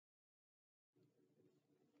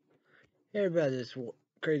Hey everybody, this is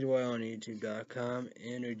Crazy Boy on YouTube.com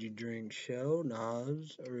energy drink show.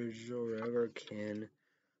 Nas, original River Can,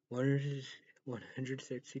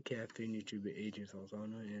 160 caffeine, YouTube 18 salts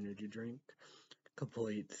on an energy drink.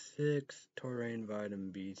 Complete 6, taurine,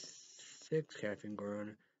 vitamin B6, caffeine,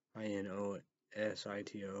 guarana, INOSITOL,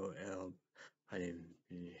 vitamin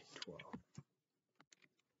B12.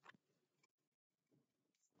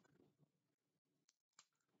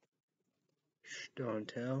 Don't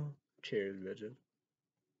tell. Cheers, bitches.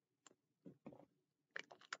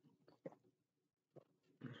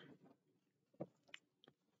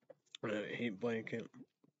 Heat blanket.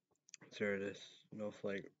 Certus,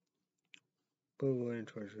 snowflake, blue light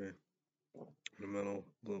torture. In the middle,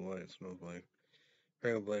 blue light, snowflake.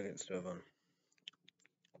 Regular blanket stuff on.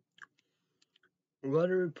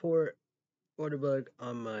 Weather report. Water bug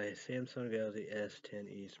on my Samsung Galaxy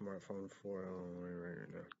S10e smartphone for right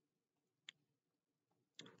now.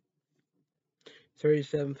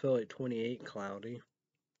 37 felt like 28, cloudy.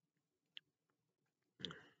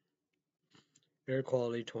 Air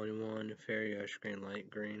quality 21, fairy ash green, light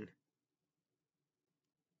green.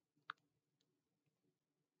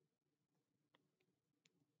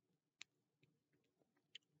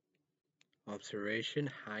 Observation,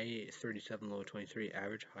 high 37, low 23,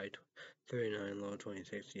 average high 39, low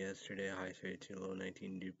 26 yesterday, high 32, low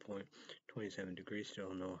 19, dew point 27 degrees,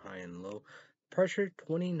 still no high and low. Pressure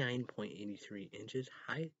 29.83 inches,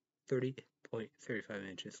 high 30.35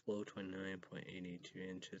 inches, low 29.82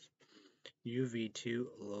 inches. UV2,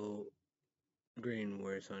 low green,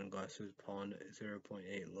 wear sunglasses, pollen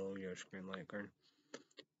 0.8, low yellowish green, light green.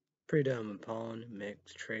 Predominant pollen,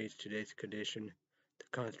 mixed trace, today's condition. The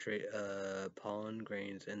concentrate pollen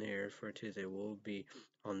grains in the air for Tuesday will be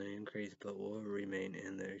on the increase but will remain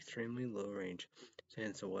in the extremely low range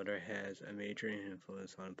since the weather has a major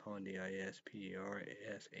influence on pollen DISPERSAL.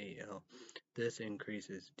 This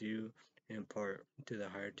increase is due in part to the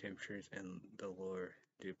higher temperatures and the lower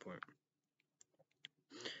dew point.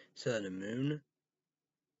 Sun and moon.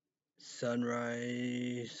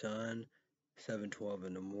 Sunrise, sun, 7:12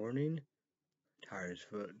 in the morning. Tired as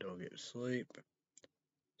foot, don't get sleep.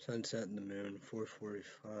 Sunset in the moon,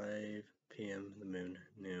 4:45 p.m. The moon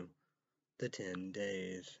new. The 10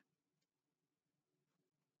 days.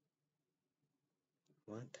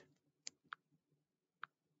 What?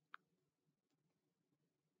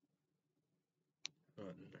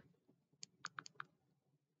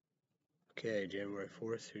 Okay, January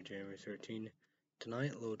 4th through January 13th.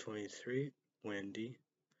 Tonight, low 23, windy.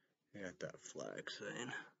 I got that flag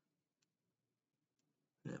saying.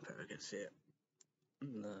 I probably can see it.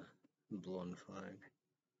 The blown flag.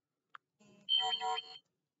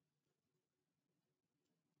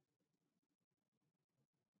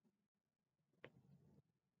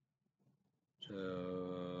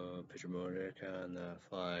 So, picture Modica and the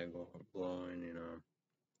flag blowing,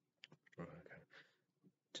 Okay.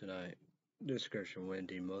 Tonight, description: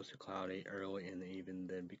 windy, mostly cloudy early in the evening,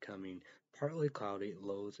 then becoming partly cloudy,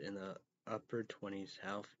 lows in the upper 20s,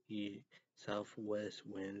 southwest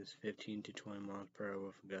winds 15 to 20 miles per hour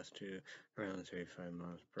with gusts to around 35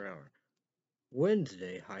 miles per hour.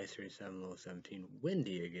 Wednesday, high 37, low 17,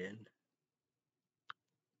 windy again.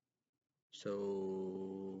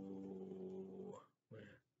 So,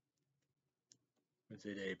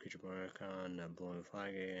 Wednesday day, picture Maricon, blowing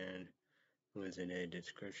flag again. Wednesday day,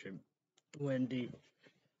 description: windy,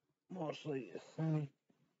 mostly sunny.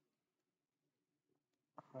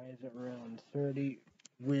 Highs around 30,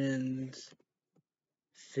 winds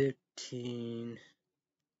 15,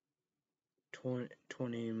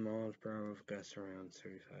 20 miles per hour with gusts around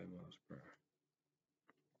 35 miles per hour.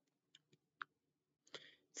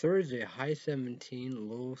 Thursday, high 17,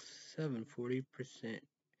 low 7, 40%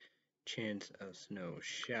 chance of snow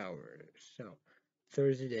showers. So,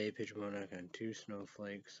 Thursday day, picture Monarch on 2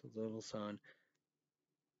 snowflakes, little sun,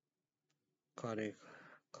 cloudy,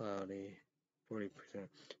 40%.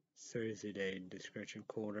 Thursday day, description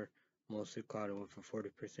colder, mostly cloudy with a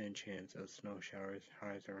 40% chance of snow showers,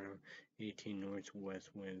 highs around 18,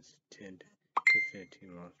 northwest winds 10 to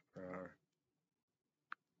 15 miles per hour.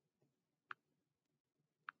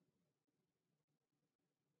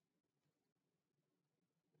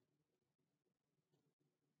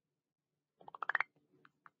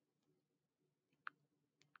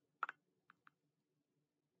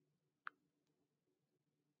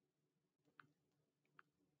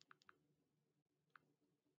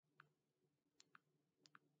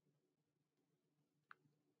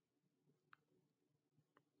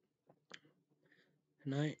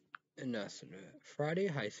 Night and nothing. Friday,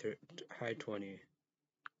 high 20.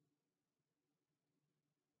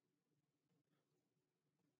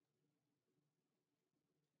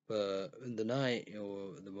 But in the night,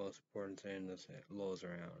 the most important thing is lows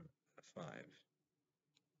around 5.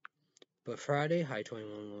 But Friday, high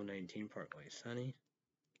 21, low 19, partly sunny.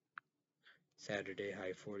 Saturday,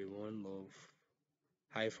 high 41, low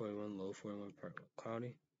 41, partly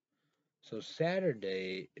cloudy. So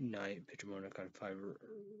Saturday night, picture mode on 5,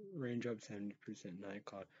 rain drop 70%, night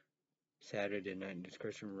cloud. Saturday night,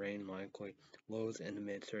 discretion rain likely. Lows in the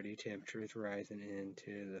mid-30, temperatures rising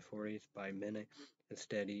into the 40s by midnight. A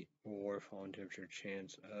steady or falling temperature,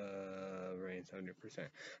 chance of rain 70%.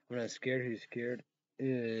 I'm not scared. Who's scared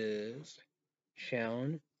is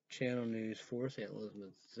Channel News 4, St. Louis,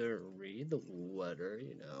 Missouri. The weather,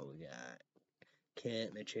 we got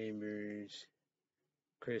Kent, the Chambers,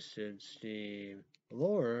 Kristen, Steve,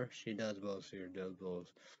 Laura. She does both. She does both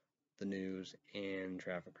the news and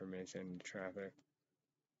traffic information. Traffic.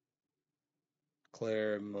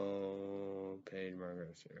 Claire, Mo, Paige,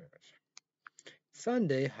 Margaret, Sarah.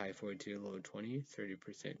 Sunday, high 42, low 20,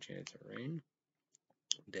 30% chance of rain.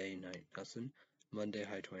 Day, night, nothing. Monday,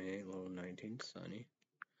 high 28, low 19, sunny.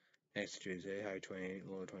 Next Tuesday, high 28,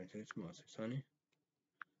 low 26, mostly sunny.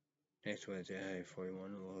 Next Wednesday, high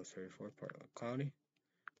 41, low 34, partly cloudy.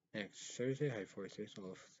 Next Thursday, high 46,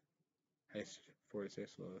 low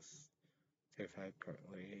 35,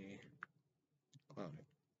 partly cloudy.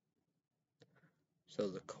 So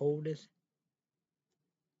the coldest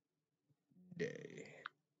day.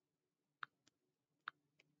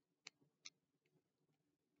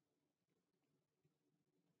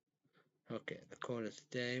 Okay, the coldest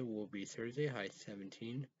day will be Thursday, high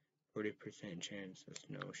 17, 40% chance of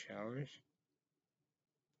snow showers.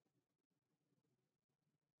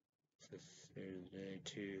 So Thursday,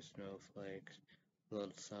 2 snowflakes,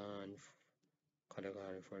 little sun, cloudy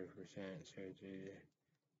 40%. Thursday,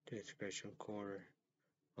 discretion quarter,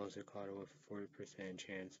 mostly cloudy with 40%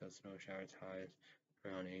 chance of snow showers. Highs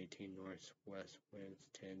around 18, northwest winds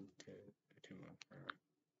 10 to 15 miles per hour.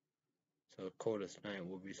 So the coldest night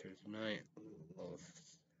will be Thursday night, low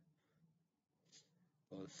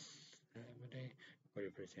 70,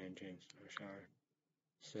 40% chance of snow shower.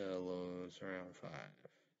 So lows around 5.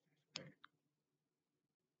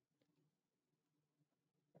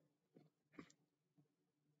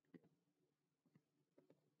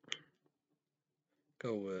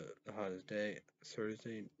 Go with the hottest day,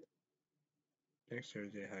 Thursday. Next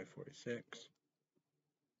Thursday, high 46.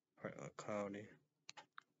 Partly cloudy.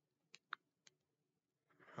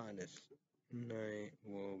 Hottest night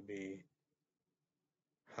will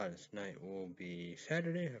be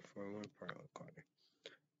Saturday, high 41, partly cloudy.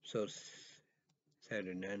 So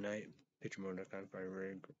Saturday night, picture mode on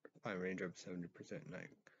fine rain drop 70% night.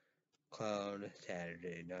 Cloud,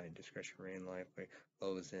 Saturday night, discretion rain likely.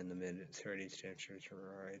 Lows in the mid-30s, temperatures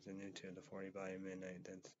rising into the 40 by midnight,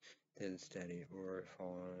 then steady or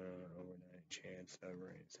falling overnight. Chance of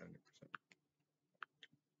rain 70%.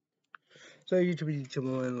 So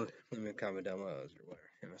YouTube, let me comment down below as your weather.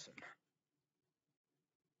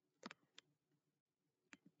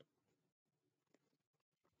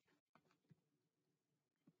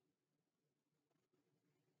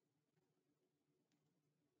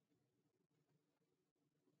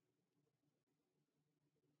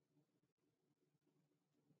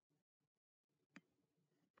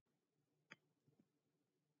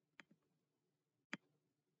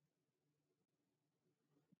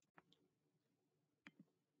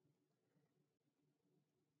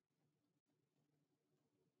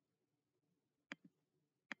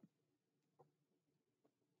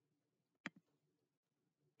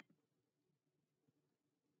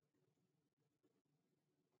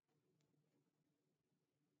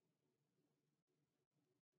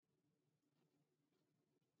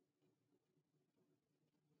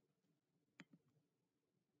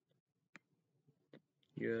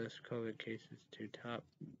 U.S. COVID cases to top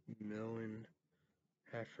million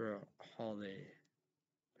after a holiday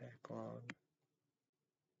backlog.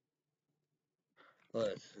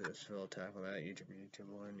 We'll tackle that. YouTube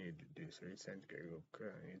will need to do 3 cents. Google,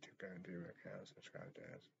 YouTube, do account, subscribe to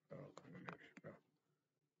us.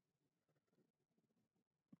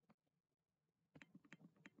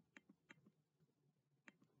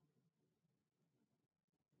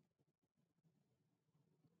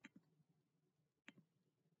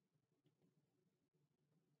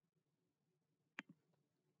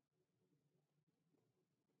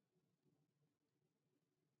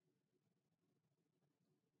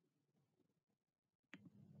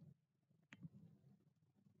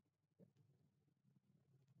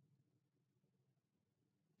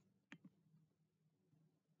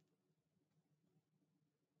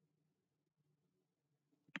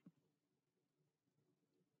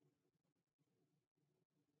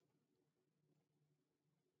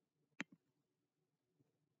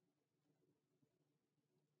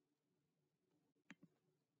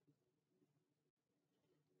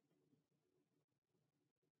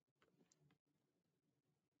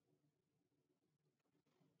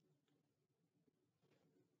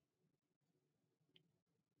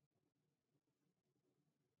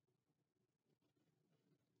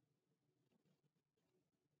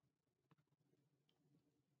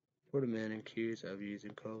 For the man accused of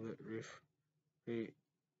using COVID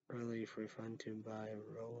relief refund to buy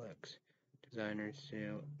Rolex designer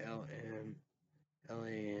sale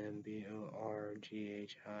LAMBORGHINI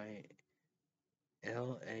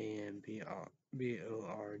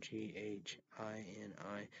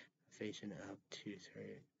facing up to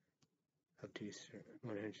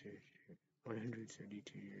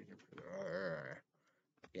 132 years in prison.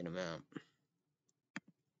 Get him out.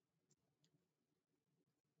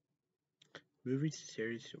 Movie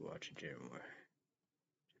series to watch in January.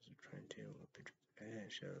 Just trying to take a picture. I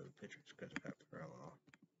can't show the pictures because I got for a while.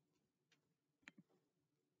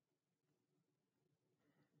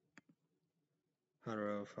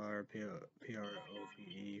 Colorado Fire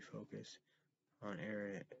PROVE focus on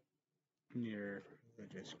area near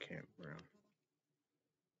religious campground.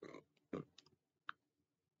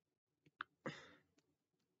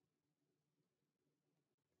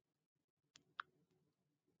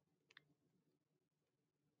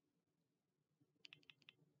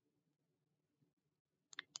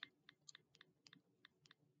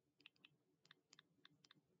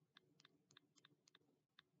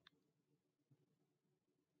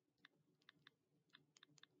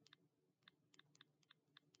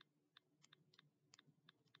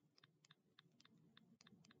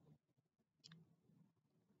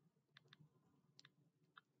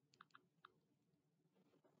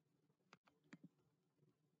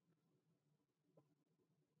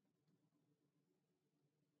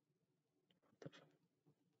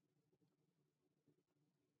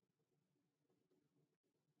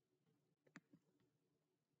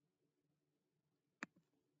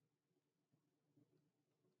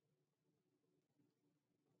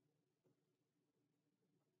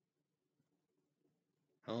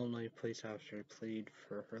 Illinois police officer pleaded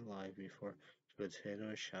for her life before she was hit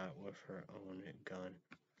or shot with her own gun.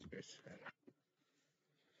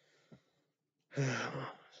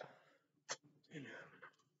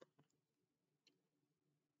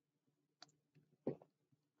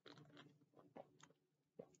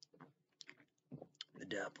 The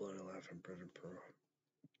death penalty life in prison for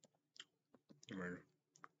murder.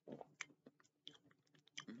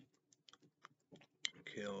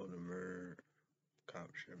 Killed and murder.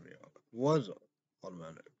 Cop should be was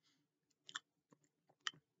automatic.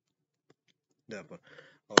 Death penalty.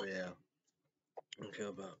 Oh yeah. Okay,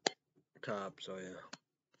 about cops. Oh yeah.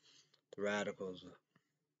 The radicals.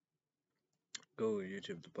 Go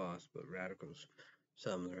YouTube the boss, but radicals.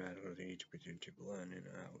 Some of the radicals in YouTube blend in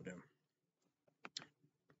and out with them.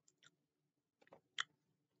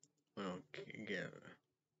 I don't get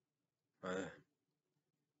it.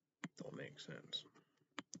 Don't make sense.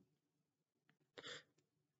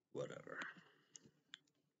 Whatever.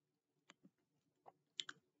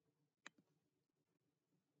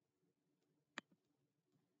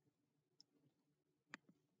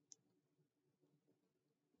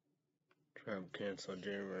 Trump canceled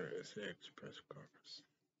January 6th press conference.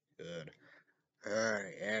 Good.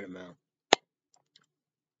 Alright, add them out.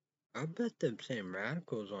 I bet them same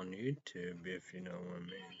radicals on YouTube, if you know what I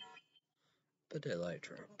mean. But they like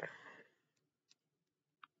Trump.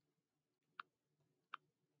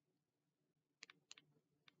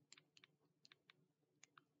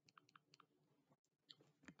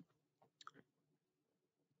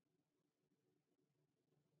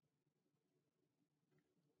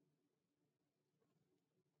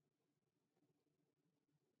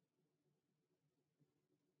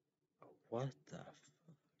 What the fuck?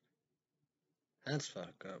 That's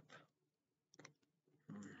fucked up.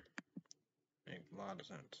 Make a lot of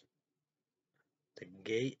sense. The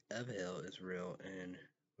gate of hell is real and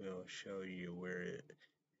will show you where it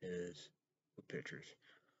is with pictures.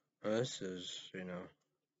 Well, this is,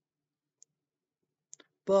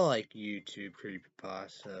 but like YouTube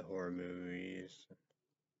creepypasta, horror movies,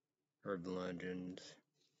 urban legends,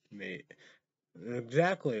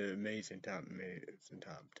 exactly amazing top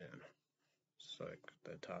 10. It's like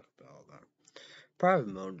they talk about all that. Private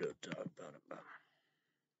mode to talk about it.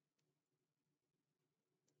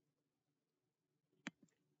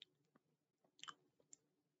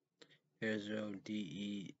 Here's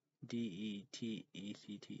DETECTS.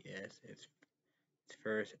 Its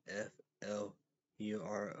first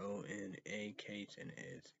FLURONA case, and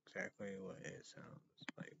it's exactly what it sounds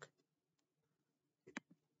like.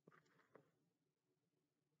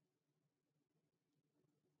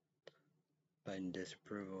 Biden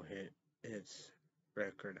disapproval hit its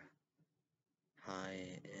record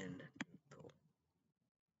high in April.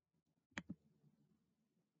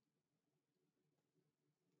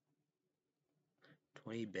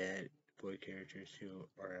 "20 bad boy characters who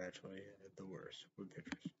are actually the worst" with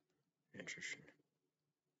pictures. Interesting.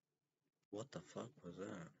 What the fuck was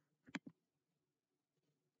that?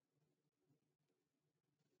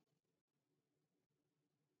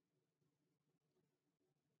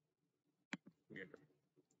 Yeah.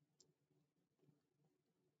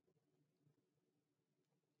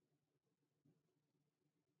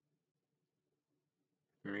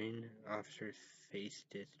 Marine officer faced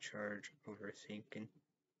discharge over sinking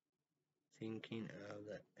of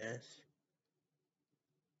the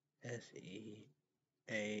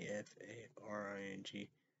SEAFARING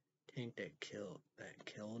tank that killed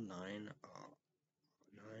 9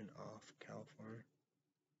 off California.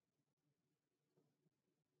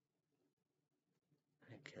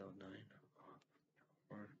 That killed 9 off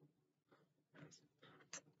California.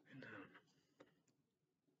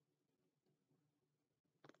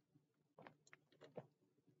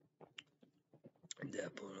 And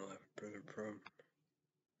that point I'll have further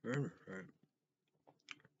murder, right?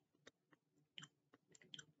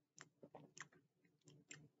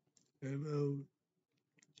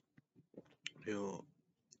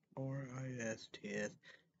 MORISTS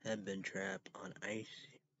had been trapped on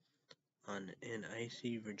an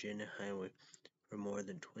icy Virginia highway for more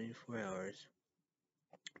than 24 hours.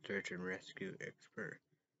 Search and rescue expert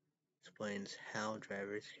explains how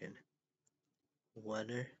drivers can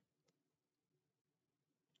weather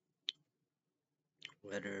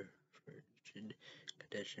frigid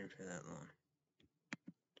conditions for that long.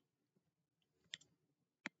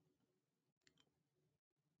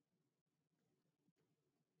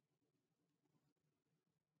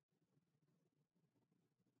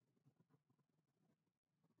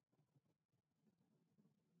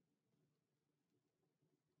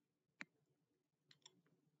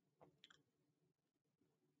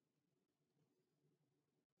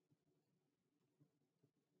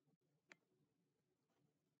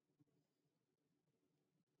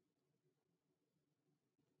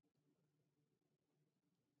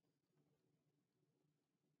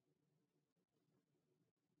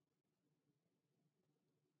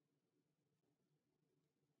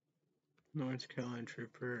 North Carolina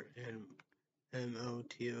trooper and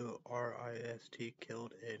MOTORIST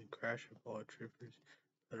killed in crash of all troopers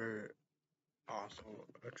that are also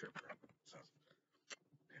a trooper. So,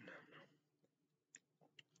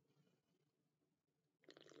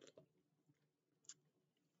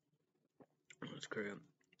 North Korea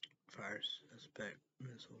fires suspect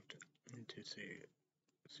missile into sea.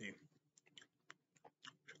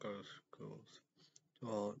 Chicago schools to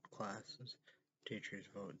all classes. Teachers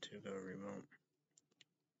vote to go remote.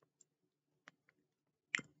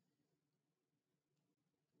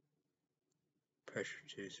 Pressure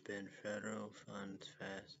to spend federal funds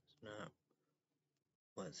fast is not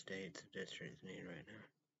what states and districts need right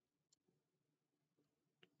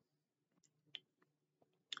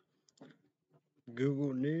now.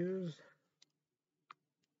 Google News.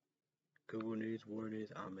 Google News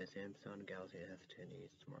warnings on my Samsung Galaxy S10e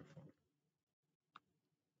smartphone.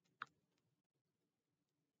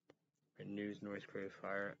 News: North Korea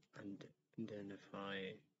fire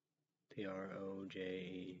identify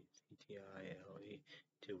PROJECTILE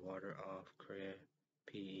to water off Korea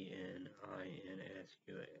PENINSULA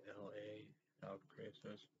South Korea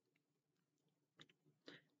says.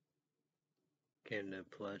 Canada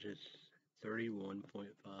pledges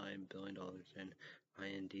 $31.5 billion in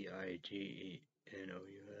INDIGENOUS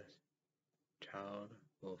child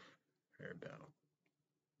welfare bill.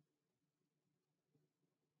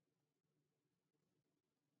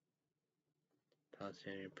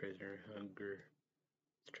 Palestinian prisoner hunger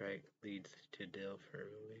strike leads to deal for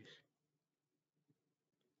release.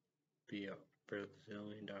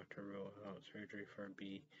 Brazilian doctor rule out surgery for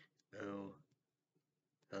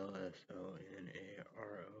BOLSONARO.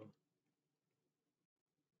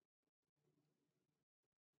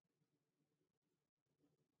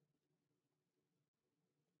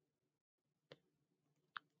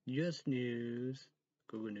 Just news.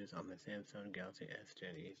 Google News on the Samsung Galaxy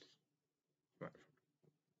S10e smartphone.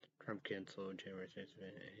 Trump canceled January 6th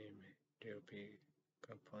event and GOP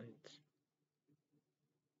complaints.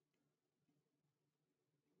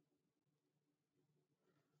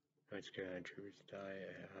 North Carolina troopers die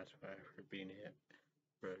at a hospital after being hit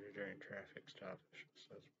during traffic stop.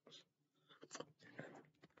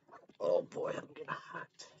 Oh boy, I'm getting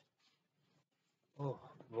hot. Oh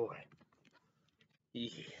boy. Yeah,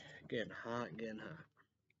 getting hot.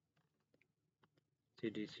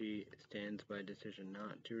 CDC stands by decision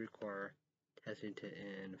not to require testing to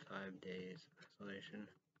end 5 days isolation.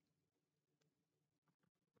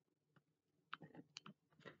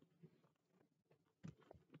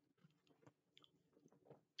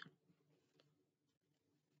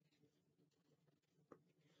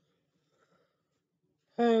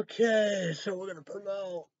 Okay, so we're gonna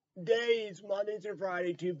promote days, Mondays and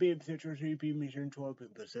Friday, 2 p.m. Central, 3 p.m. Eastern, 12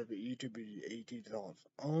 p.m. Pacific. YouTube is 18 dollars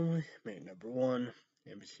only. Make number 1.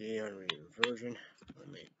 NBC unrated version. I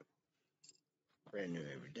make brand new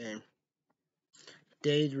every day.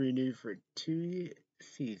 Days renewed for 2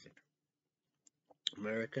 seasons.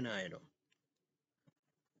 American Idol.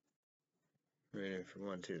 Renewed for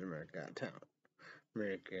 1 season. American Got Talent.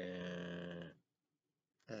 American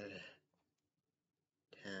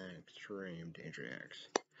Extreme Danger X.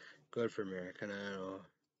 Good for American Idol.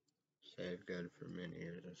 Say good for many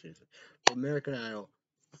years this season. American Idol,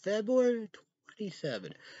 February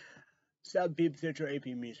 27. 7 p.m. Central, 8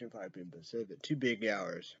 p.m. Eastern, 5 p.m. Pacific. 2 big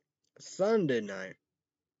hours. Sunday night.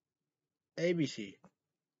 ABC.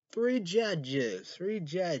 3 judges.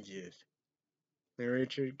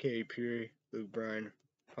 Richard, Katy Perry, Luke Bryan,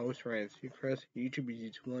 host Ryan Seacrest, YouTube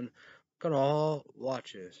EG1. Gonna all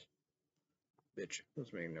watch this. Bitch,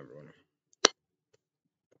 let's make number 1.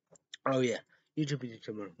 Oh yeah, YouTube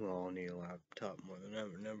EG1 will all need a laptop more than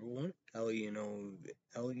ever. Number 1,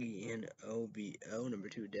 LENOVO. Number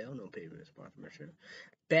 2, Dell, no payment sponsorship.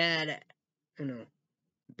 Bad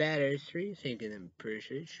history, thinking them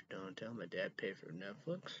appreciation. Don't tell my dad paid for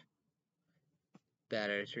Netflix.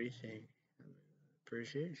 Bad history, saying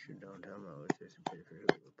appreciation. Don't tell my sister paid for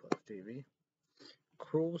Hulu Plus TV.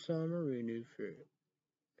 Cruel Summer renewed for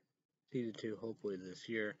season 2, hopefully this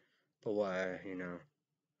year. But why,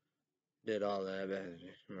 did all that bad?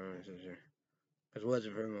 My sister. Because it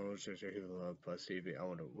wasn't for my sister Hulu Plus TV. I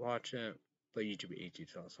want to watch it, but YouTube 18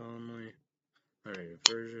 sauce only. Unrated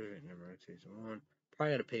version, number season 1.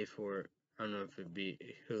 Probably gotta pay for it. I don't know if it'd be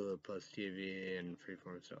Hulu Plus TV and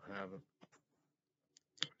Freeform still have it.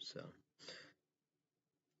 So,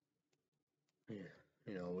 yeah,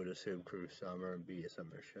 we'd assume Cruel Summer would be a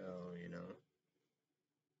summer show,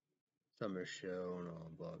 Summer show and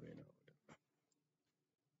all blah,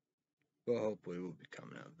 But hopefully it will be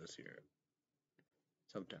coming out this year.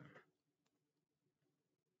 Sometime.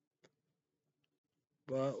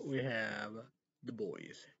 But we have The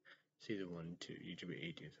Boys. Season 1 and 2. Each will be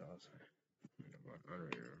 18 sauce.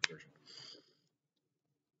 Unrated version.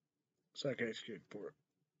 Second skateboard.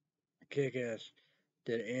 Kick-Ass.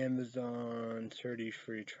 Did Amazon 30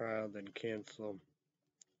 free trial, then cancel.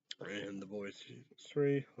 And The Boys Season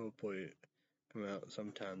 3. Hopefully come out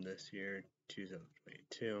sometime this year,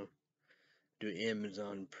 2022. Do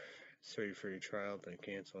Amazon 30 free trial, then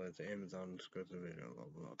cancel. It's Amazon exclusive video, blah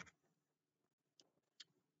blah.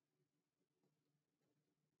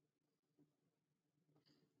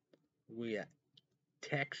 We got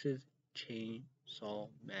Texas Chainsaw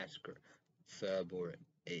Massacre, February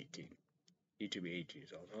 18. YouTube 18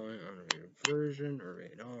 is also unrated version or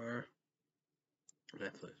rated R.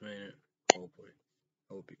 Netflix made it. Hopefully.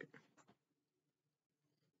 Hope you can.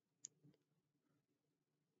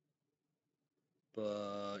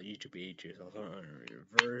 But YouTube 18 is also unrated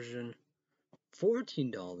version.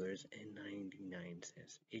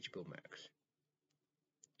 $14.99. HBO Max.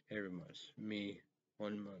 Every month. Me,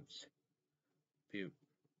 1 month. View.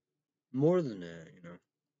 More than that,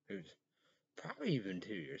 It was probably even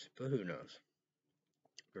 2 years, but who knows?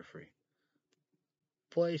 For free.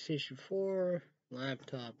 PlayStation 4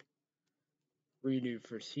 laptop renewed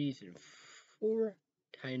for season 4.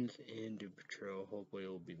 Titans and Doom Patrol. Hopefully it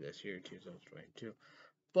will be this year, 2022.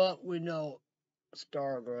 But we know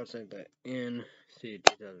Stargirl sent that in. See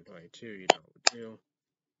 2022, you know what we do.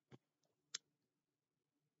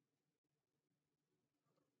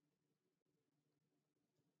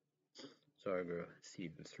 Stargirl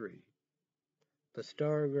season 3. But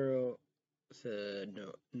Stargirl said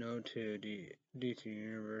no to DC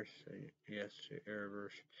Universe, yes to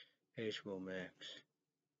Arrowverse, HBO Max.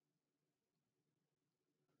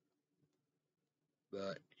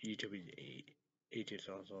 But YouTube is 8 is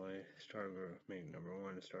also a Stargirl, making number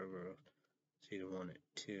 1, Stargirl season 1 and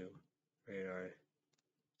 2. Radar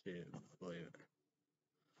to believe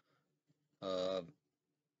it.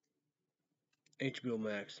 HBO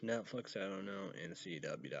Max, Netflix, I don't know, and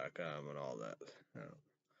CW.com and all that.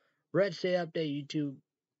 Red State Update YouTube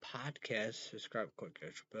podcast. Subscribe, click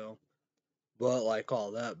extra bell. But like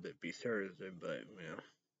all that, it'd be Thursday, but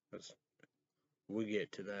we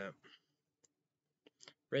get to that.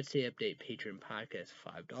 Red State Update Patreon podcast,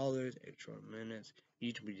 $5, extra minutes.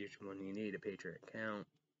 YouTube is just money you need a Patreon account.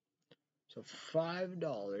 So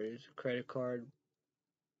 $5, credit card,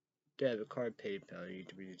 debit card, PayPal,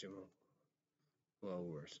 YouTube is just well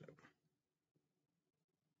worth it.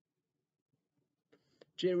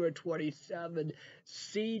 January 27,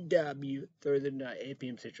 CW, Thursday night, 8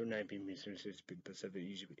 p.m. Central, 9 p.m. Eastern, 6 p.m. Pacific,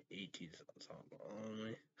 usually 18 ensemble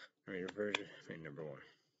only. Rated version, rated number 1.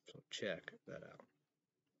 So check that out.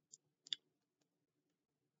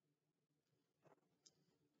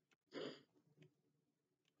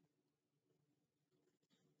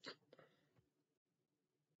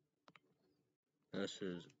 This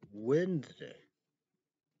is Wednesday.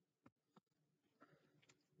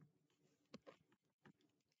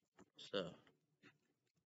 So,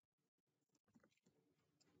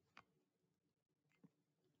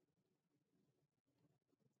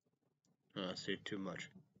 I don't say too much.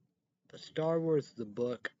 The Star Wars, the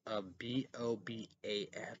book of Bobaffett.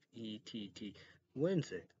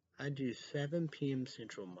 Wednesday. I do 7 p.m.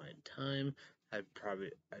 Central my time. I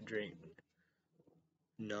drink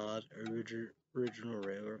Nas original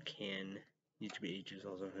regular can. HB is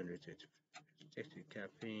also 160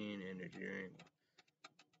 caffeine, energy drink.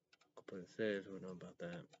 Couple of says we know about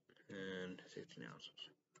that. And 16 ounces.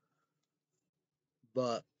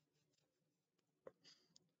 But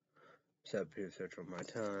 7 p.m. Central my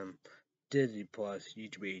time. Disney Plus,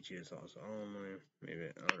 HB is also only.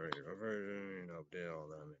 Maybe unrated version, update all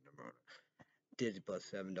that. Disney Plus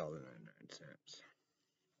 $7.99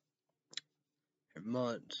 per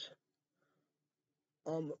month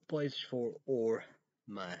on my PlayStation 4 or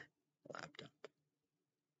my laptop.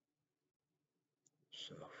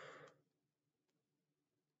 So that's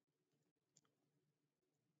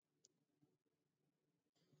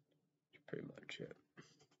pretty much it.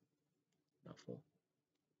 Mouthful.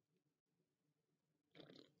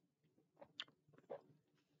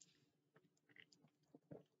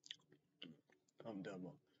 I'm done.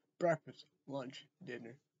 Breakfast, lunch,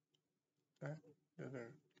 dinner.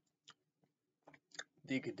 Dessert.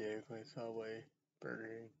 Dinka Dairy Queen, Subway, Burger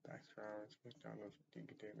King, Baxter, McDonald's,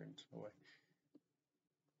 Dinka Dairy Queen, Subway.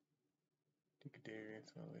 Dinka Dairy Queen,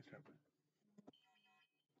 Subway, Subway.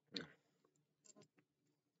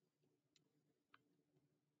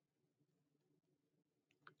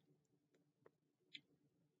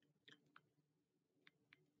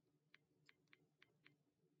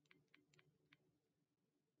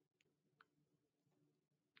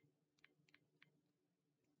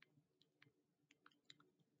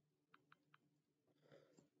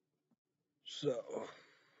 So,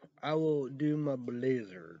 I will do my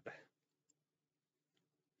Blizzard.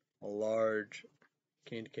 A large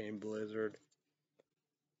candy cane Blizzard.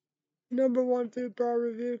 Number 1 food bar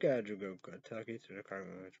review guide. You go Kentucky to the Chicago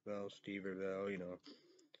Bell, Steverville,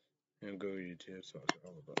 and go YouTube. So it's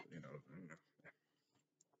all about,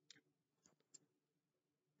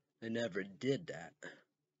 They never did that.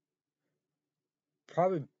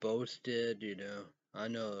 Probably boasted, I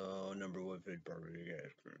know number 1 food bar review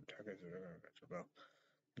guide from Kentucky to the Chicago Bell.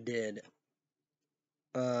 Did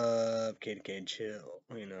candy cane chill,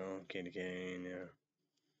 candy cane,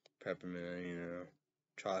 peppermint,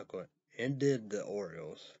 chocolate, and did the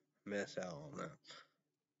Oreos. Miss out on that.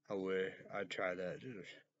 I wish I'd try that.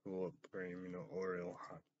 Just whipped cream, Oreo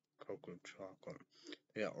hot cocoa chocolate.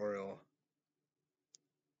 They got Oreo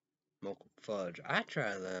mocha fudge. I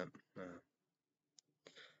tried that.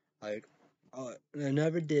 I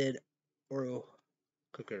never did Oreo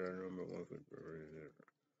cookie dough number 1 food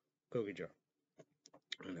cookie jar.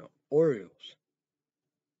 Oreos.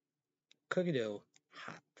 Cookie dough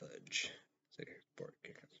hot fudge.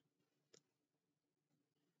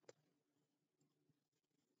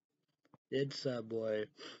 Did Subway,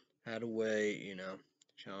 had a way,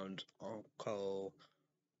 challenge Uncle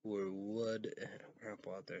Wood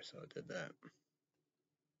Grandpa out there, so I did that.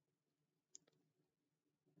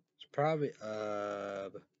 It's probably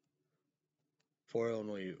 4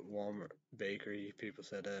 Illinois Walmart Bakery. People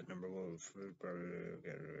said that number 1 food, probably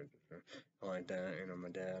like that. My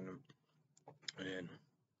dad and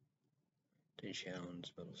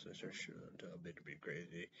Shannon's middle sister should tell a bit to be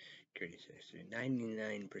crazy.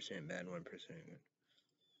 99% bad, 1% good.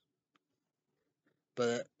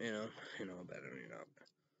 But better,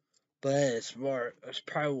 But it's smart. That's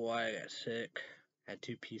probably why I got sick. Had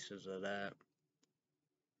 2 pieces of that.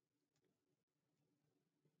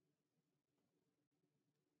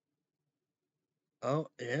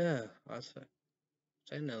 Oh yeah, I was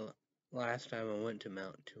saying that last time I went to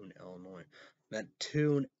Mount Toon, Illinois. Mount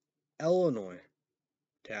Toon, Illinois.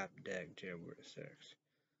 Tap deck January 6th.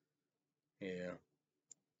 Yeah.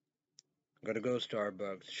 Gotta go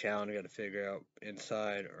Starbucks. Challenge. Gotta figure out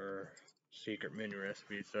inside or secret menu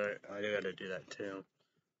recipes. So I gotta do that too.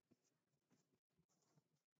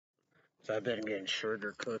 So I've been getting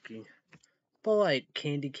sugar cookie, but like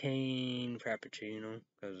candy cane frappuccino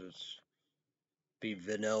because it's be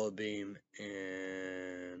vanilla bean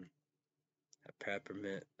and a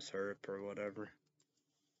peppermint syrup or whatever.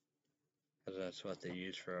 Because that's what they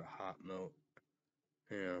use for a hot milk.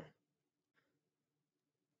 You know,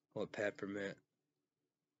 what peppermint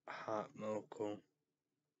hot milk will,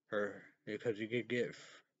 or because you could get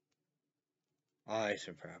ice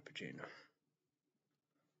and frappuccino.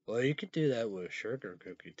 Well, you could do that with a sugar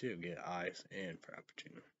cookie too. Get ice and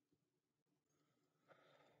frappuccino.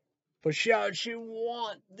 But she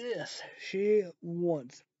wants this. She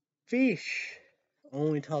wants fish.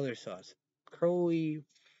 Only taller sauce. Curly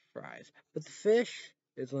fries. But the fish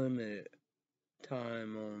is limited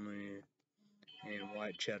time only. And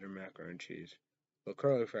white cheddar macaroni and cheese. But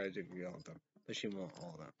curly fries you can get all of them. But she wants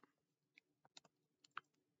all of them.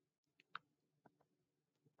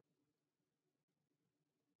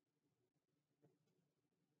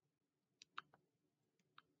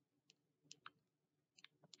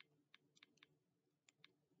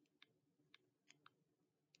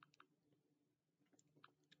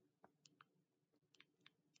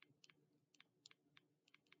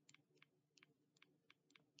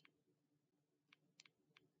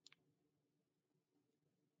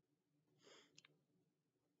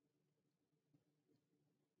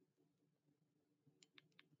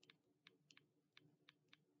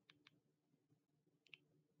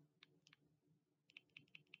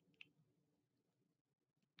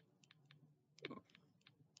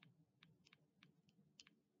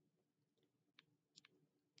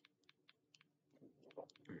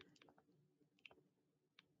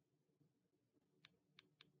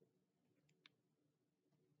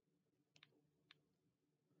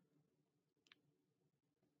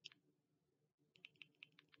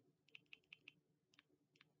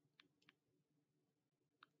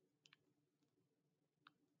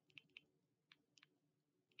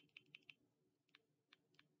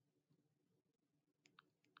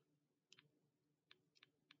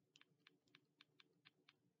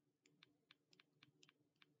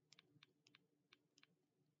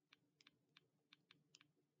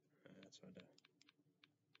 That's what I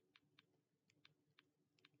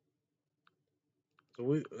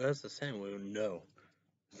do. So that's the same. We would know.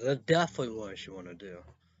 That's definitely what you want to do.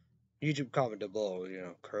 YouTube comment below,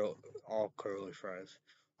 all curly fries.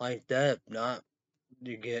 Like that, not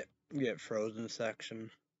you get frozen section,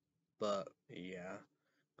 but yeah,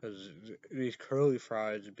 because these curly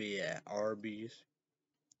fries be at Arby's,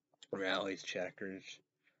 Rally's, Checkers.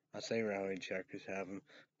 I say Rally Checkers have them,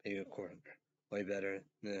 maybe of course way better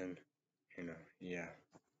than yeah,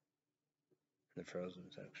 the frozen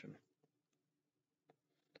section.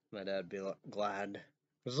 My dad'd be glad.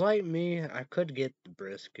 Cause like me, I could get the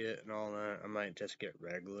brisket and all that. I might just get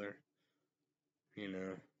regular,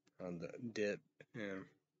 on the dip and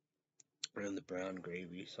the brown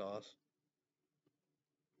gravy sauce.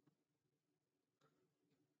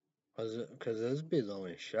 Cause this be the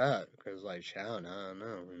only shot. Cause like chowing, I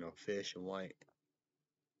don't know, fish and white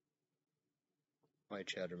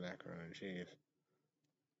cheddar macaroni and cheese.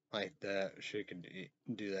 Like that, she could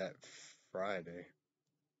do that Friday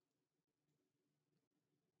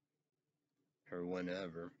or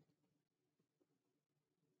whenever.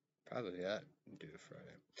 Probably that do it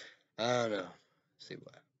Friday. I don't know. See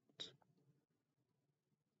what happens.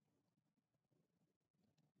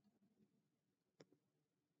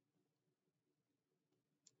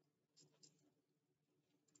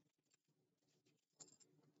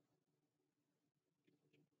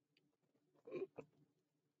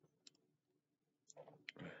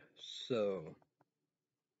 So,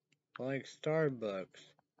 like Starbucks,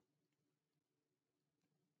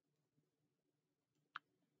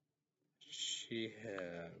 she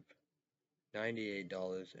have $98.51.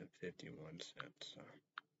 So,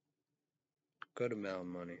 good amount of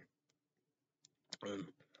money.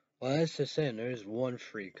 Well, that's just saying, there's one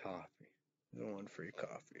free coffee. There's one free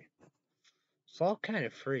coffee. It's all kind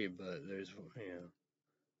of free, but there's,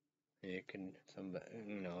 you can, somebody,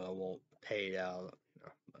 I won't pay it out,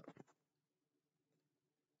 but,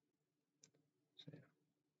 so, yeah.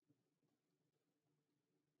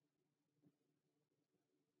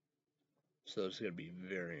 So it's gonna be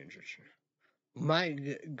very interesting.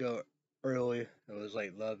 Might go early. It was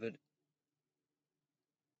like 11:30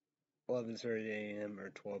 a.m. or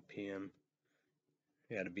 12 p.m.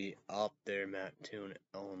 You gotta be up there, Mattoon,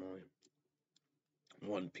 Illinois.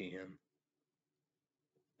 1 p.m.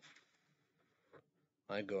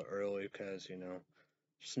 I go early because,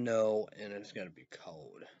 snow and it's gonna be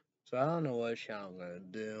cold. So I don't know what I'm gonna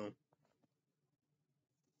do.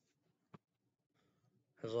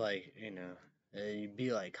 Cause like, it'd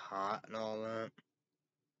be like hot and all that.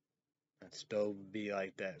 I'd still be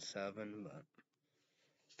like that 7, but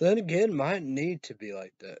Then again, might need to be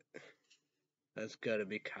like that. That's gotta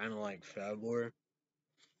be kind of like February.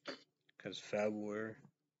 Because February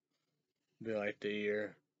be like the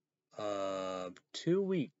year of 2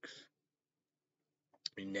 weeks.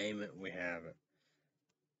 We name it, we have it.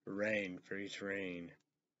 Rain, freeze rain.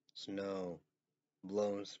 Snow,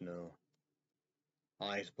 blowing snow.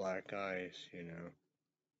 Ice, black ice,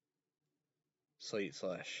 Sleet,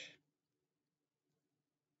 slush.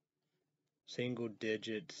 Single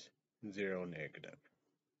digits, 0 negative.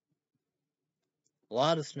 A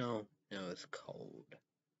lot of snow. It was cold.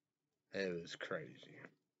 It was crazy.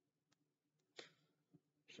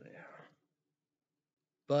 So yeah.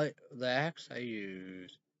 But the axe I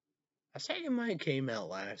used, I think it might have came out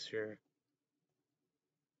last year.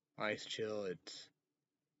 Ice chill, it's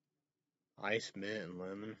ice mint and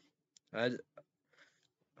lemon. I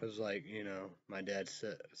was like, my dad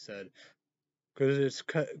said,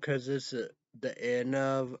 cause it's the end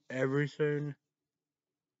of everything.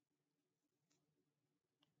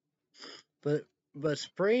 But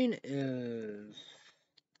spring is,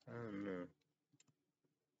 I don't know.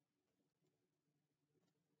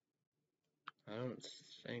 I don't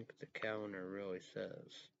think the calendar really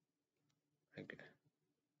says. Okay.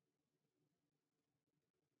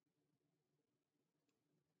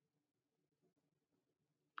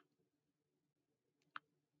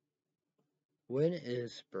 When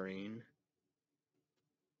is spring?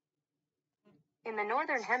 In the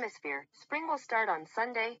Northern Hemisphere, spring will start on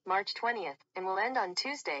Sunday, March 20th, and will end on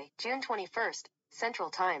Tuesday, June 21st, Central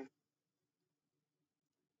Time.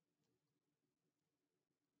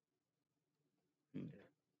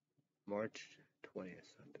 March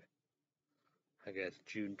 20th, Sunday. I guess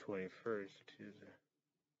June 21st, Tuesday.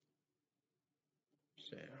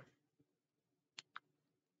 So, yeah.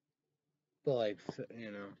 But, like,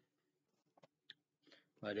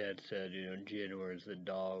 my dad said, January is the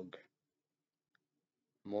dog.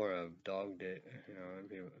 More of dog day, it'd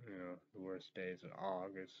be, the worst days of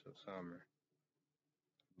August, of summer.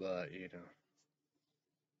 But,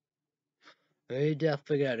 they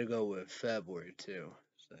definitely got to go with February, too.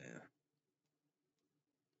 So, yeah.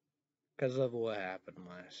 Because of what happened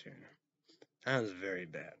last year. That was very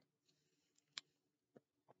bad.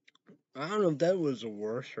 I don't know if that was the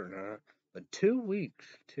worst or not, but 2 weeks.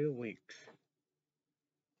 2 weeks.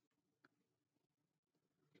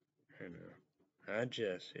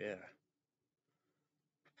 Yeah.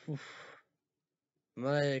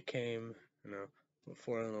 Maya came,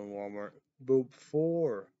 before in the Walmart.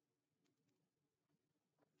 Before.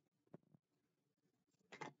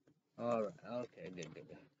 Alright, okay, good.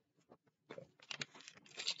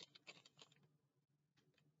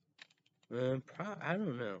 I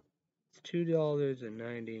don't know. It's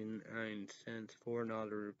 $2.99,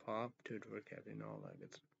 $4 pop, $2 caffeine, all that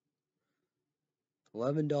good stuff.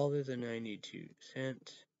 $11.92.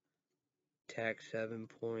 Tax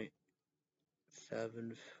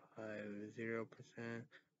 7.750%.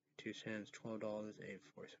 2 cents,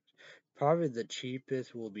 $12.84. Probably the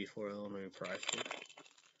cheapest will be for Illinois prices.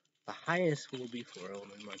 The highest will be for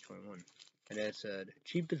Illinois March 21. And that said,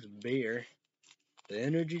 cheapest beer. The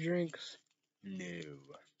energy drinks? No.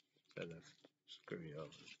 So that's screw you over.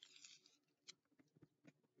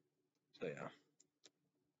 So yeah.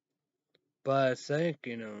 But I think,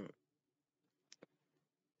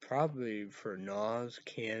 probably for NOS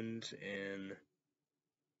cans and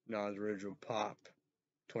NOS original pop,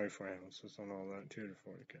 24 ounces on all that, 2 to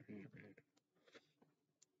 40 caffeine.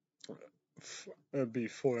 It'd be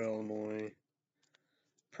for Illinois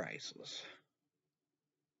priceless.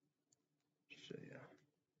 So yeah.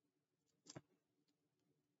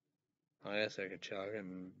 I guess I could chug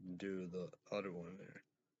and do the other one there.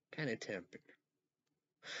 Kind of tempting.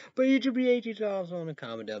 But you should be $18 on a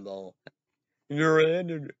comment down below. Your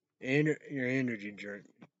energy drink.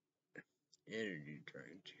 Energy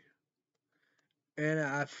drink. And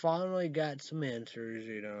I finally got some answers,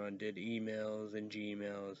 I did emails and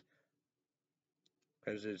Gmails.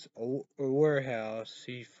 Because it's a warehouse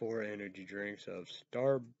C4 energy drinks of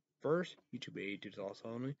Starburst, YouTube $18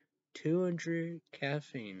 only, 200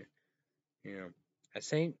 caffeine. I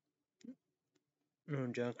think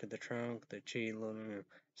junk in the trunk, the cheat little,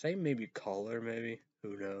 say maybe color, maybe,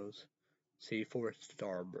 who knows. C4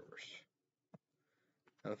 Starburst.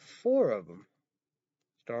 4 of them.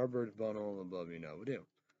 Starburst bundle above, we do.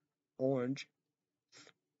 Orange,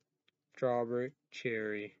 strawberry,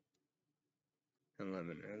 cherry, and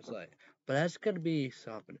lemon. It was like, but that's gonna be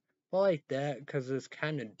something. Well, like that, because it's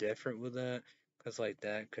kind of different with that. Because like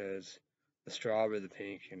that, because the strawberry, the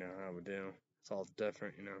pink, how we do. It's all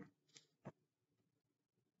different,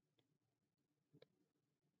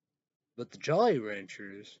 But the Jolly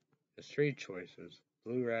Ranchers has 3 choices: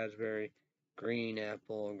 blue raspberry, green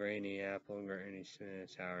apple, Granny Smith,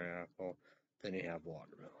 sour apple. Then you have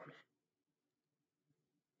watermelon.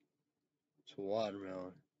 So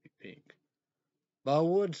watermelon be pink. But I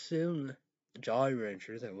would assume the Jolly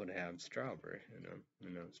Ranchers that would have strawberry,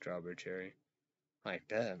 strawberry cherry. Like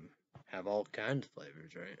them. Have all kinds of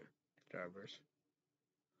flavors, right? Strawberries.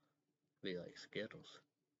 Be like Skittles.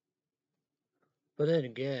 But then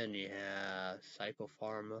again, you have Psycho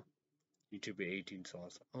Pharma. YouTube 18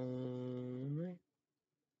 sauce only.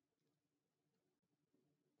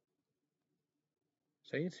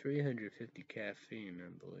 Say 350 caffeine, I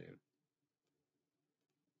believe.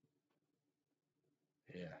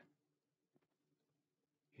 Yeah.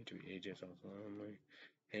 YouTube 18 sauce only.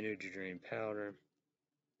 Energy drink powder.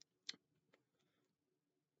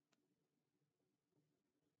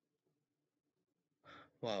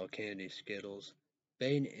 Wild candy Skittles.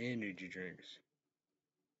 Bane energy drinks.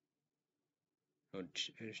 Oh,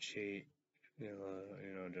 cheat. They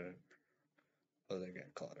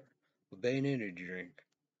got clutter. But Bane energy drink.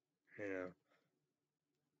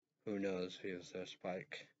 Who knows if it's a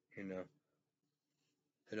spike,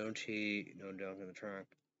 They don't cheat, no junk in the trunk.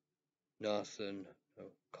 Nothing,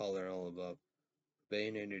 no color all above.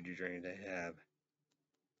 Bane energy drink they have.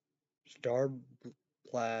 Star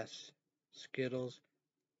Blast Skittles.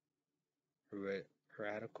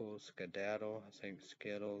 Radical Skedaddle, I think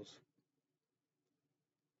Skittles.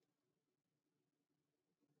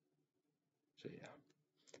 So yeah.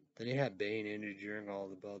 Then you have Bane energy drink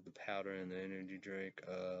all above the powder and the energy drink.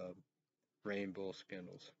 Rainbow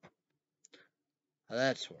Skittles. Now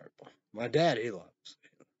that's horrible. My dad, he loves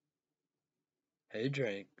it. He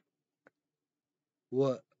drank.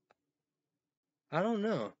 What? I don't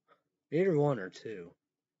know. Either one or two.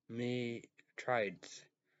 Me tried.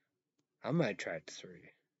 I might try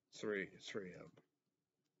 3. 3 of them.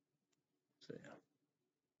 So yeah.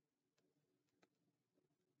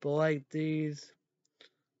 But like these,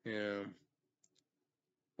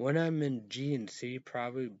 when I'm in GNC,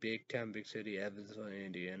 probably big town, big city, Evansville,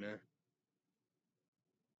 Indiana.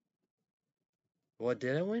 What,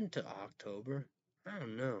 did I went to October? I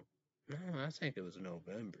don't know. No, I think it was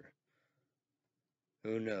November.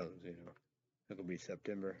 Who knows, It could be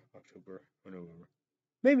September, October, or November.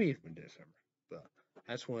 Maybe even December. But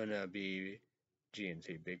that's when I'll be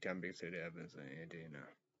GNC, big town, big city, Evansville, Indiana.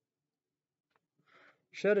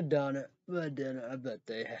 Should have done it, but I didn't. I bet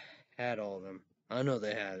they had all of them. I know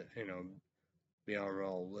they had, Beyond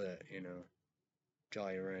Raw Lit,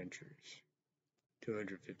 Jolly Ranchers,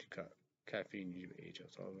 250 caffeine UH.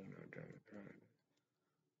 That's all I know.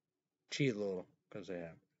 Cheat a little because they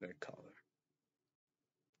have their color.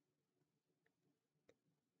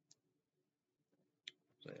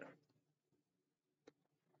 So yeah.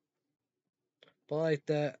 But like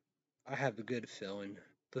that, I have a good feeling,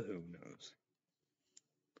 but who knows?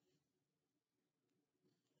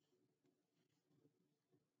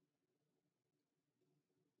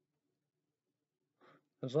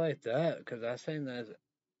 It's like that because I think that's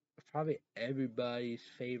probably everybody's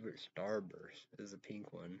favorite Starburst is the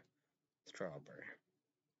pink one, strawberry.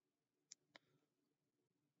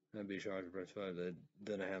 That'd be Starburst, but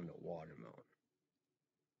then I have no watermelon.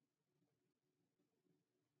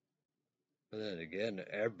 But then again,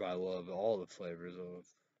 everybody loves all the flavors of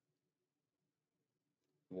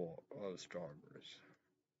Starburst.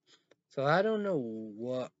 So I don't know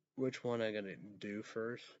which one I'm gonna do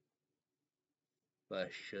first, but I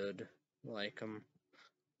should like them.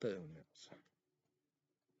 But who knows?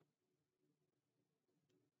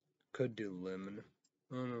 Could do lemon.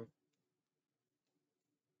 I don't know.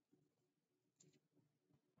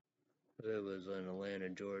 But it was in Atlanta,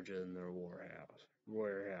 Georgia, in their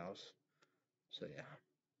warehouse. So yeah.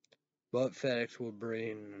 But FedEx will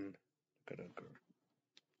bring.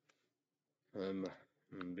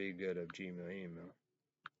 Be good of Gmail email.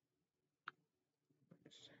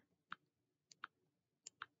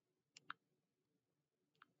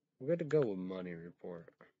 We're going to go with money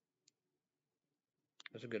report.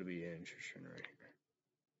 This is going to be interesting right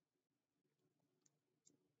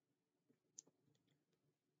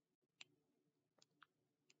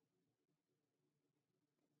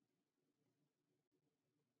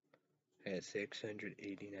here. At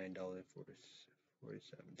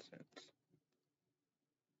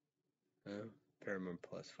 $689.47. Paramount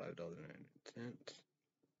plus $5.90.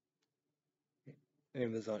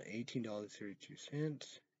 Amazon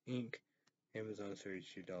 $18.32. Inc. Amazon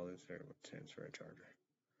 $32.31 for a charger.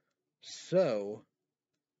 So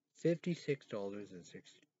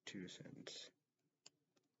 $56.62.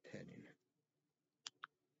 Penny.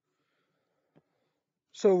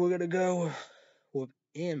 So we're gonna go with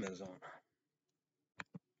Amazon.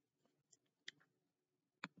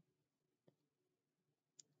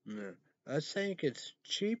 I think it's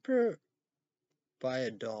cheaper by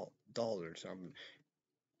a dollar something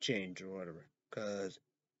change or whatever. Cause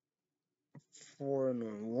for in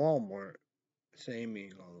Walmart, same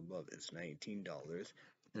being all above, it's $19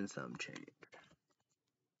 and some change.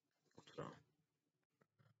 So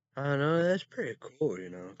I don't know, that's pretty cool,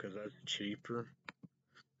 cause that's cheaper.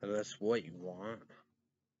 And that's what you want.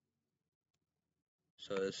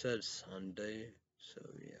 So it said Sunday, so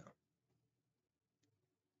yeah.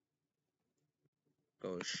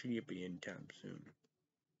 Oh, it should be anytime soon.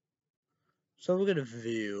 So we're gonna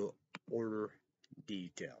view order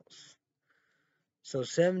details. So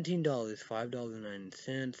 $17,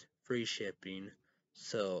 $5.09, free shipping.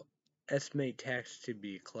 So estimate tax to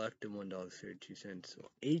be collected $1.32. So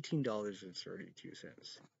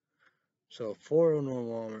 $18.32. So for a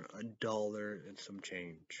normal Walmart, $1 and some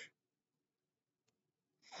change.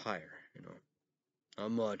 Higher,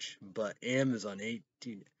 not much, but Amazon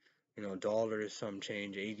 $18, some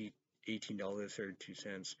change,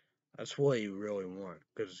 $18.32. That's what you really want,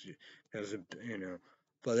 because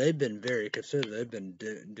but they've been very considerate. They've been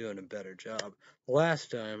doing a better job.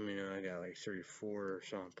 Last time, I got like 34 or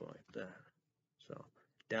something like that. So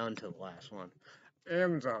down to the last one.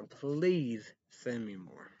 Amazon, please send me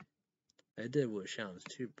more. I did with Sean's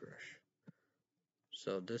toothbrush.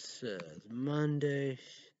 So this says Monday,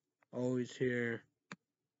 always here.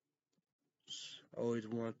 Always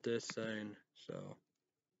want this sign. So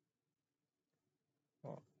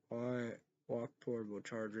walk portable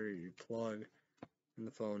charger, you plug in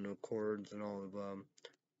the phone, no cords and all of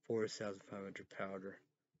 4,500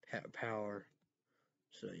 power.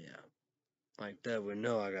 So yeah, like that we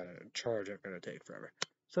know I gotta charge it, gonna take forever.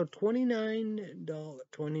 So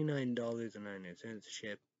 $29.99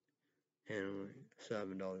 ship and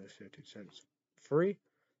 $7.50 free.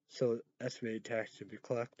 So estimated tax to be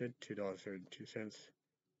collected $2.32.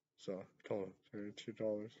 So total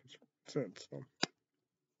 $32.00. So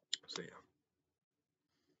yeah,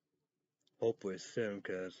 hopefully soon,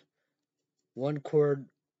 cause one cord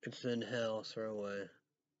it's in hell, throw away.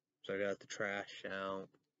 So I got the trash out,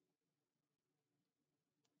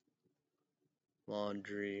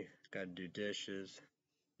 laundry, gotta do dishes,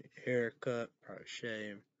 haircut, probably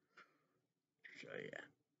shave. So yeah.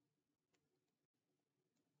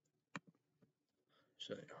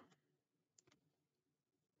 So yeah.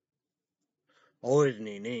 Always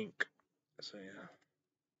need ink. So yeah.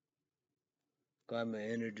 Glad my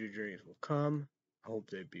energy drinks will come. I hope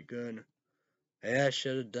they'd be good. Yeah, I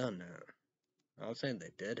should have done that. I was saying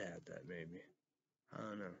they did have that, maybe. I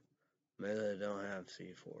don't know. Maybe they don't have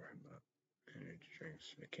C4, but energy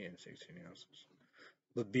drinks, a can 16 ounces.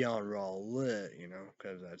 But Beyond Raw Lit,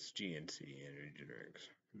 because that's GNC energy drinks.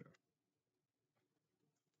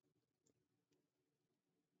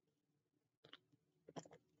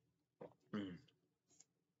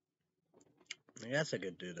 I guess I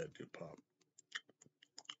could do that do pop.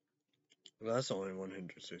 Well, that's only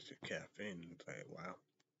 160 caffeine. It's like, wow.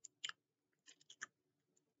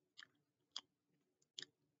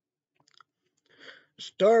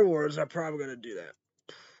 Star Wars, I'm probably going to do that.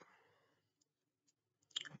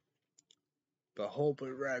 But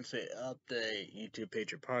hopefully, Rad say update, YouTube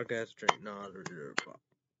page or podcast, drink not or zero pop.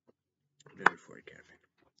 40 caffeine.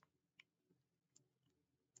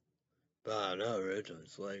 But I don't know, originally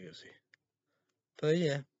it's Legacy. But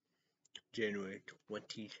yeah, January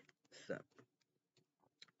 27th.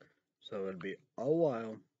 So it'll be a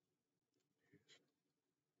while.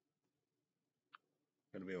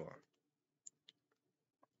 It'll be a while.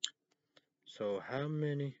 So how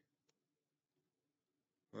many?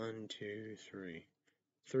 1, 2, 3.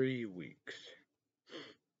 3 weeks.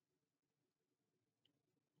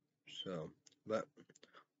 So, but,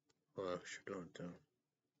 well, sure don't tell.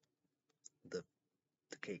 The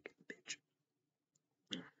cake, bitch.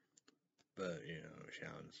 But,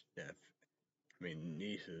 Sean's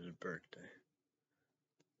niece's birthday.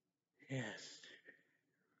 Yes.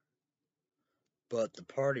 But the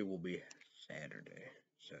party will be Saturday.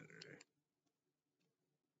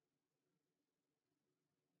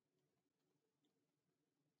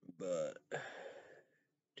 But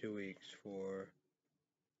 2 weeks for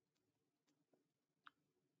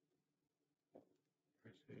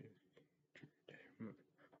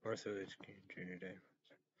Martha Luther King Jr. Day.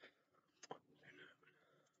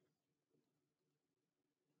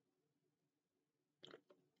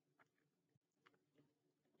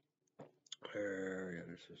 Her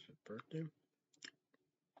younger sister's birthday.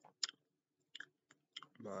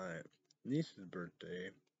 My niece's birthday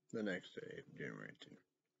the next day, January 18th.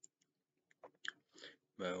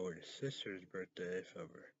 My older sister's birthday,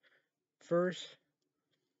 February 1st.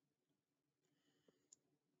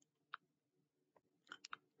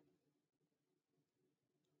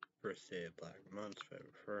 First day of Black Month,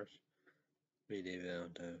 February 1st. B-Day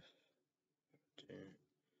Valentine's.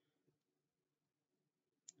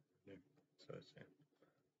 So it's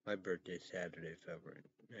my birthday Saturday, February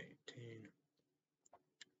 19.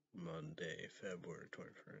 Monday, February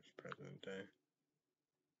 21st, President Day.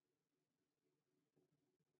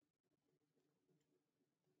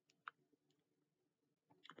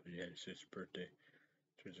 Yeah, it's his birthday.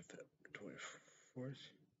 Thursday, February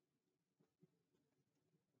 24th.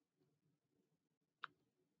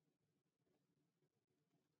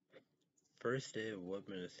 First day of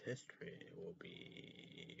Women's History will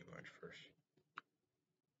be March 1st.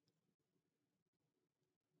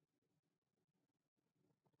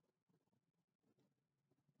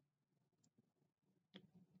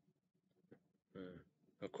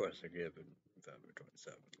 Of course, I gave it February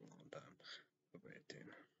 27th, a long time. February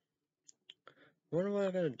 18th. I wonder what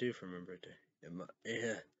I gotta do for my birthday.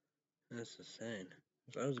 Yeah, that's insane.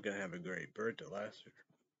 I was gonna have a great birthday last year.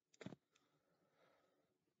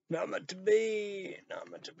 Not meant to be.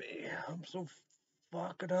 Not meant to be. I'm so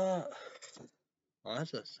fucking up. Well,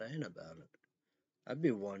 that's insane about it. I'd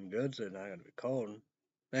be one good, so not gonna be cold.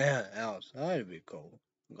 Yeah, outside it'd be cold.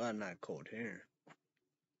 I'm glad not cold here.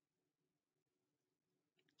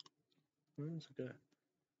 That's good.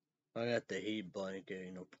 I got the heat blanket,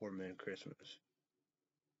 you know, poor man Christmas.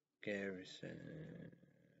 Get everything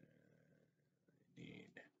I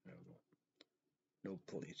need. No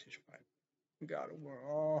police is fine. Gotta wear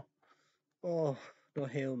oh, no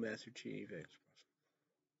Hail Master Chief Express.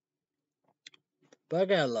 But I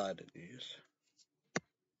got a lot of these.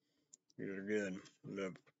 These are good.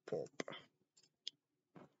 Love pulp.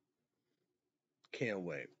 Can't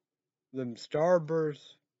wait. Them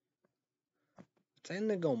Starbursts. I think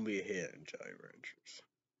they're gonna be a hit in Jolly Ranchers.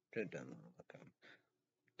 Did done a long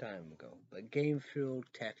time ago. But game filled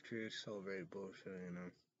texture is so very bullshit, you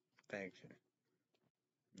know. Thanks.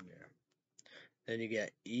 Yeah. Then you got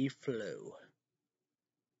eFlow.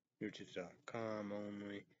 YouTube.com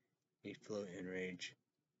only. eFlow Enrage.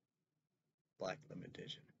 Black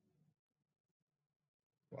Limitation.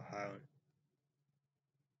 Wow.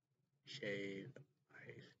 Shave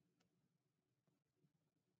Ice.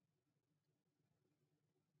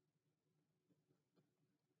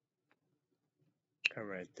 Come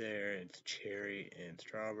right there. It's cherry and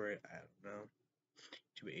strawberry. I don't know.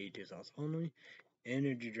 To be 8 days also only.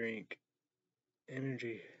 Energy drink.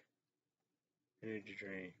 Energy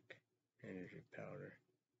drink. Energy powder.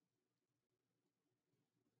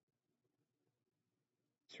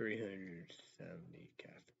 370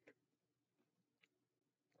 caffeine.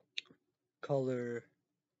 Color.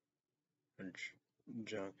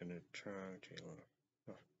 Junk in the trunk.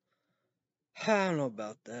 Oh. I don't know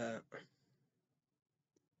about that.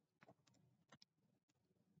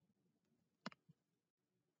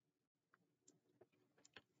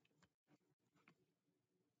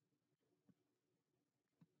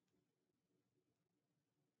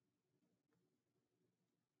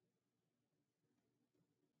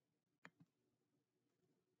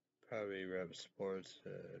 Probably Rep Sports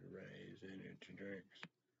Rays energy drinks.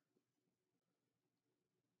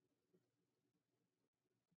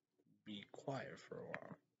 Be quiet for a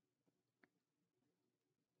while.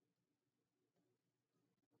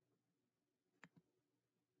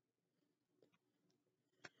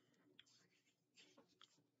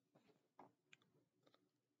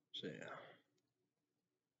 So yeah.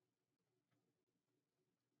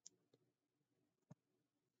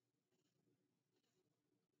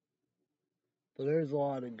 But there's a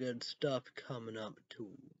lot of good stuff coming up to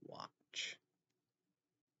watch.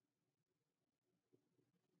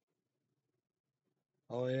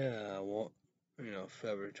 Oh yeah, well, you know,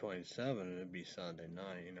 February 27th, it'd be Sunday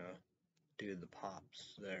night, you know, do the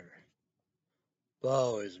pops there. But I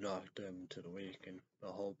always knocked them to the weekend,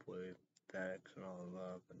 but hopefully FedEx and all the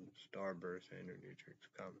love and Starburst energy drinks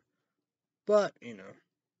coming. But, you know,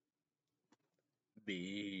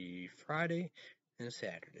 be Friday and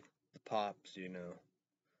Saturday. The pops, you know,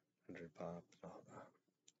 100 pops, all that.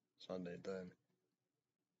 Sunday then.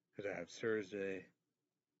 Because I have Thursday,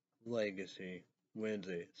 Legacy,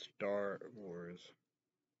 Wednesday, Star Wars,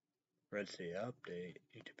 Red Sea Update,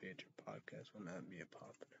 YouTube podcast will not be a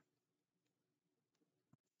pop.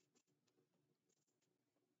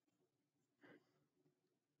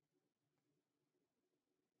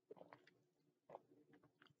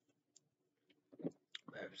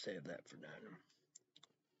 I have to save that for now.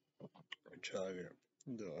 Chug it.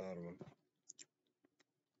 The other one.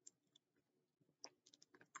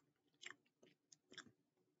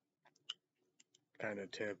 kind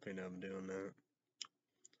of tempting of doing that.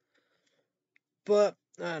 But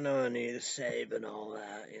I know I need to save and all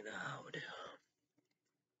that, you know how we do.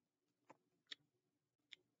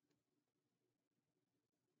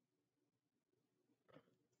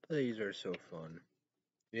 These are so fun.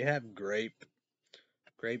 You have grape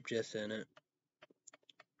just in it.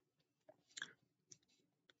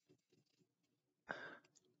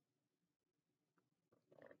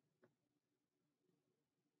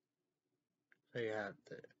 So you have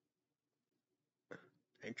the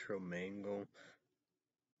Nitro Mango.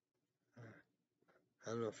 I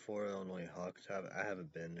don't know if 4 Illinois Hawks have. I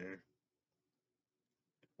haven't been there.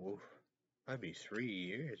 Oof. Might be 3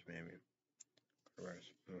 years, maybe.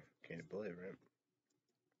 Can't believe it.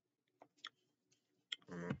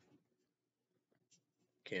 I don't know.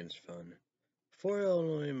 Can's fun. 4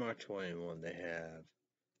 Illinois March 21. They have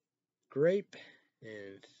grape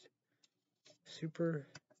and super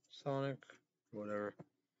sonic, whatever.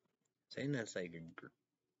 Saying that's like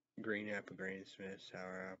a green apple, Granny Smith,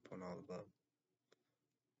 sour apple, and all the above.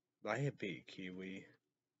 I have beat kiwi.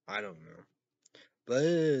 I don't know. But it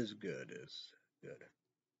is good. It's good.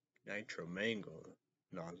 Nitro Mango.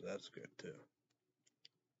 No, that's good too.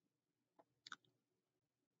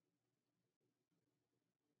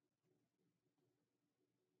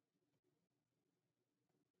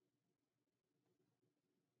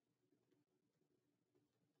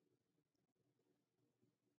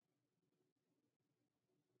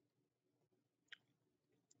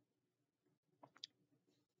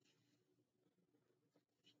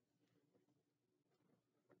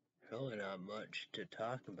 Really not much to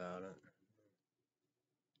talk about it.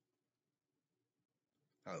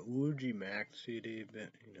 Uji Max CD, but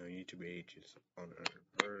YouTube H is on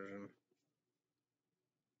a version.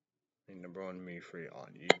 I think they're on me free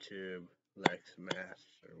on YouTube, Lex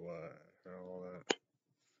Master, what, or all that.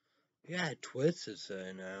 Yeah, Twist is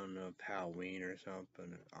saying, I don't know, Halloween or something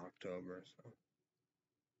in October, so.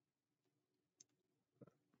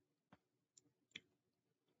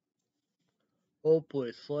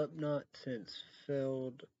 Hopefully Slipknot, since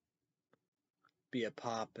Filled, be a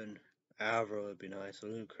poppin'. Avril would be nice.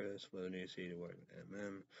 Ludacris with a new CD working with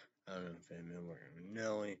MM. I don't know if MM working with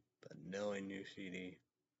Nelly, but Nelly new CD.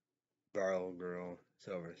 Barrel Girl,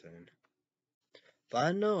 Silver Thing. But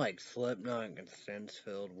I know like Slipknot and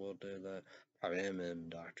Sense-Filled will do that. Probably MM,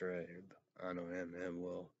 Dr. A. I know MM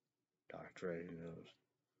will. Dr. A knows.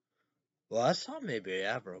 Well, I thought maybe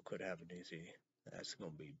Avril could have a new CD. That's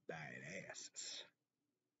gonna be badass.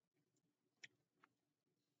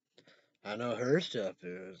 I know her stuff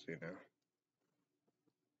is,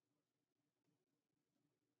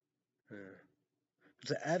 Yeah.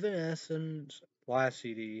 The Evanescence last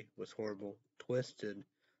CD was horrible. Twisted.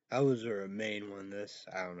 That was their main one. This,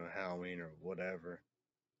 I don't know, Halloween or whatever.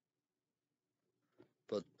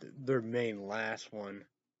 But their main last one,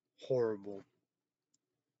 horrible.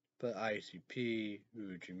 But ICP,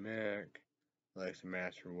 Uji Mac, Lex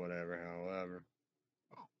Master, whatever, however.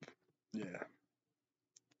 Yeah.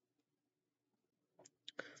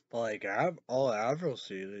 But like, all Avril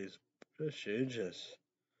CDs,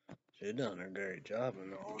 she done a great job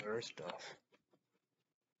in all her stuff.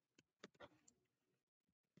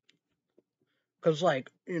 Cause like,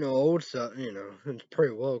 old stuff, it's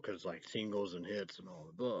pretty well, cause like singles and hits and all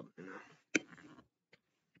above,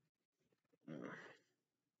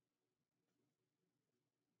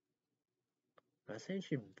 I think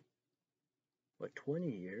 20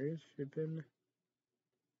 years she been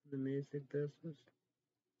in the music business?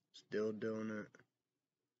 Still doing it.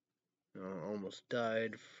 Almost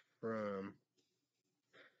died from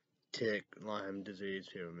Lyme disease.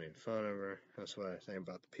 People made fun of her. That's what I think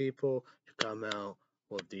about the people who come out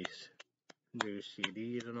with these new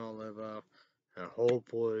CDs and all that off. And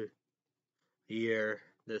hopefully,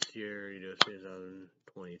 this year,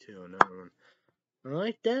 2022, another one. I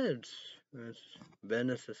like that. It's been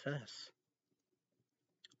a success.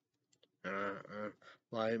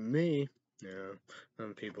 Like me,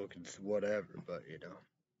 some people can whatever, but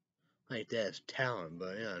like that's talent.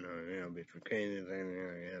 But between Canadians and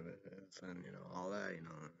and all that,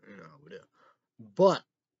 we do. But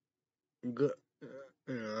good,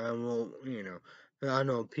 I won't, I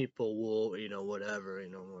know people will, whatever,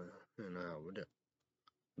 we do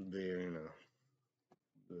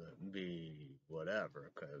be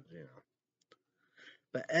whatever, cause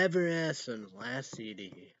But Evanescence's last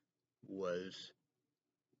CD was,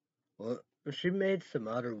 well, she made some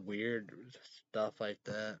other weird stuff like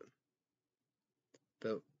that.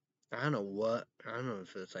 But I don't know what. I don't know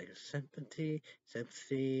if it's like a sympathy,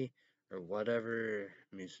 or whatever.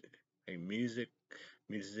 Music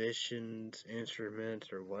musicians,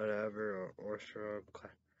 instruments, or whatever, or orchestra.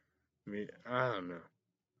 I don't know.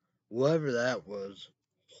 Whatever that was,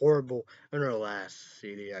 horrible. And her last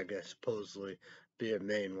CD, I guess, supposedly be a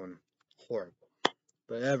main one, horrible.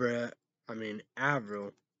 But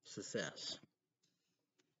Avril, success.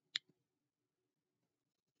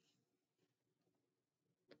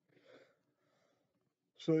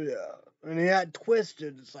 So yeah, and he had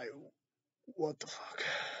Twisted. It's like, what the fuck?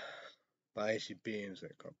 By ACP and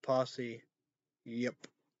like a posse. Yep.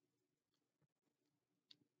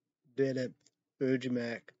 Did it. Fuji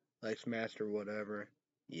Mac, Lex Master, whatever.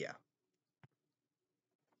 Yeah.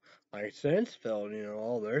 Like Sensfeld,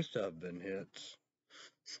 all their stuff been hits.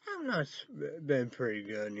 Slipknot's been pretty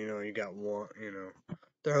good. You got one,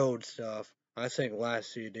 their old stuff. I think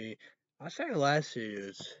last CD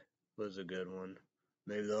was a good one.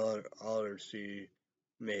 Maybe the other CD,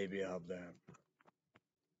 maybe of that.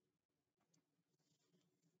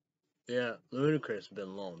 Yeah, Ludacris been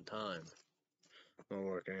a long time. I'll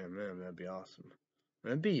work at Eminem, that'd be awesome.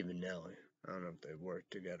 Maybe even Nelly. I don't know if they work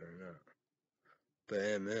together or not. But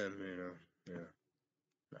Eminem, yeah,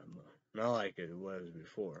 not like it was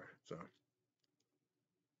before. So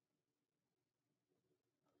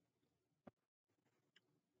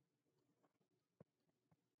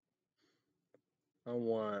I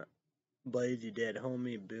want Blazy Dead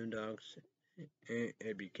Homie, Boondocks,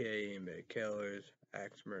 ABK, Embed Killers,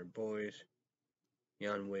 Axmer Boys,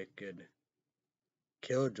 Young Wicked,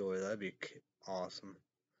 Killjoy, that'd be awesome.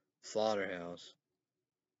 Slaughterhouse,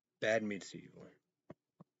 Bad Meets Evil,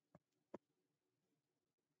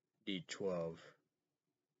 D12.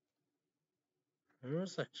 It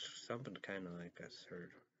was like something kind of like I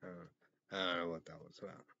heard. I don't know what that was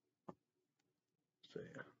about. So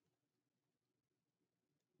yeah.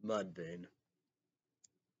 Mudvayne,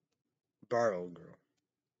 Barrel Girl,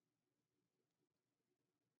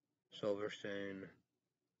 Silverstein,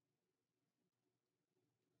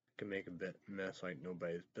 Can Make a Mess Like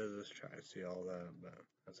Nobody's Business. Try to see all that, but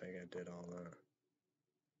I think I did all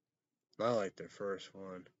that. I like their first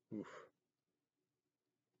one. Oof.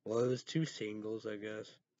 Well, it was 2 singles, I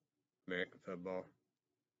guess. American Football.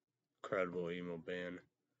 Incredible emo band.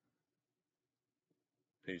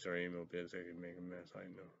 These are emo bands that can make a mess. I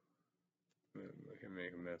know. They can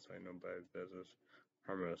make a mess like nobody's business.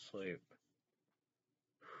 I'm gonna sleep.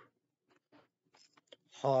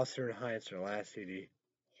 Hawthorne Heights, their last CD,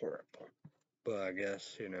 horrible. But I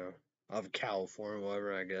guess, of California,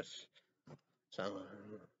 whatever, I guess, sound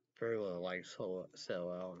very well like Sell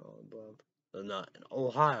Out and all the above. But not in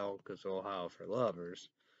Ohio, because Ohio for lovers.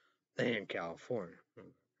 They in California. I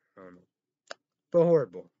don't know. But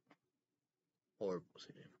horrible. Horrible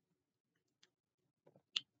CD.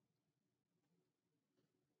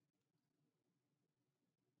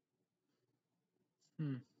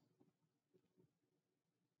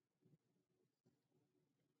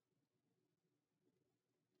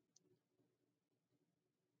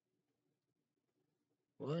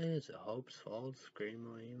 What is it? Hope's Falls?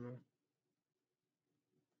 Screamo Emo?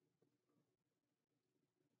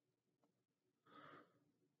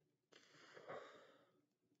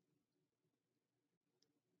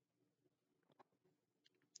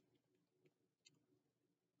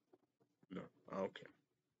 No. Okay.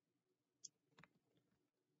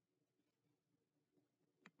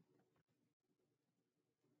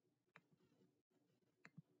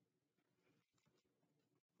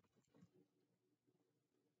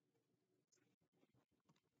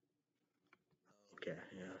 Okay,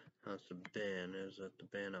 yeah. That's the band. Is that the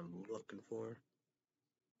band I'm looking for?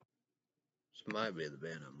 This might be the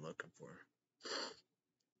band I'm looking for.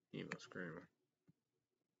 Emo Screamer.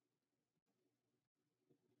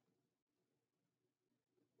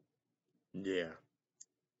 Yeah.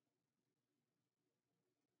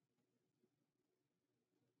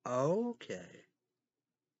 Okay.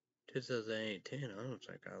 2018. I don't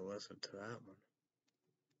think I listened to that one.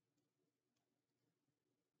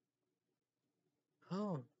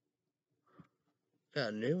 Oh.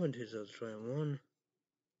 Got a new one, 2021.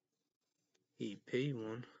 EP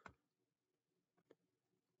one.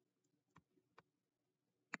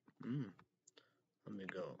 Let me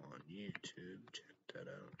go on YouTube, check that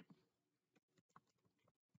out.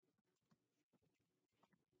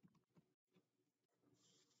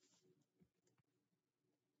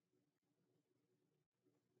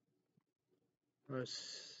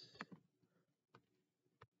 Let's.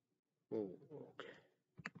 Oh, okay.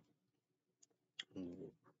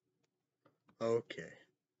 Ooh. Okay.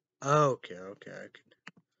 Okay, I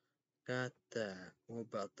got that. What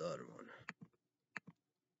about the other one?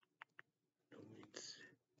 No means.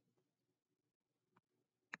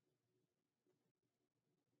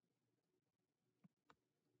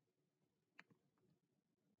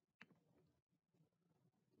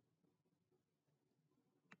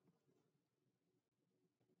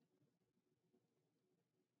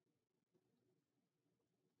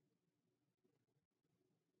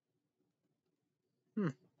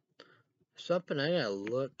 Something I gotta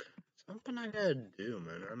look. Something I gotta do,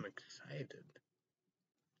 man. I'm excited.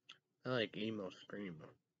 I like emo screamo.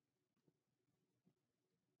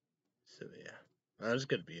 So yeah, that's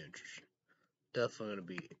gonna be interesting.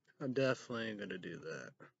 I'm definitely gonna do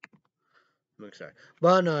that. I'm excited.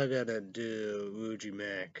 But no, I gotta do Wuji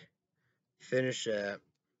Mac. Finish that.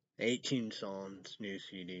 18 songs, new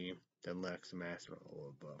CD. Then Lex Master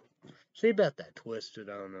all above. See about that Twisted,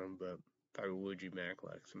 I don't know, but probably Wuji Mac,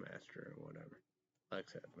 Lex Master, or whatever.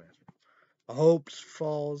 Lex Master. Hopes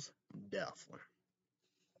Falls, definitely.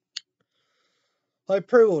 I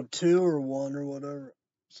probably will 2 or 1 or whatever.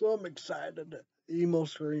 So I'm excited. Emo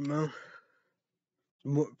Screamo.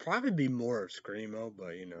 Probably be more of Screamo,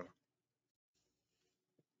 but you know.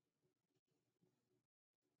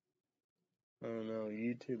 I don't know,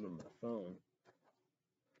 YouTube on my phone.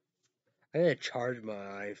 I gotta charge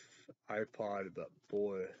my iPod, but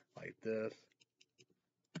boy, like this.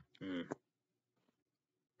 I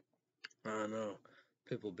don't know.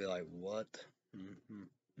 People be like, what?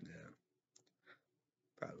 Yeah.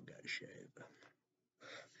 Probably got shaved.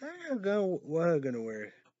 What am I gonna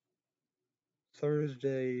wear?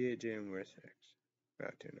 Thursday, January 6th.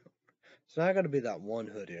 Not too know. It's not gonna be that one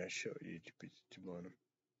hoodie I showed you.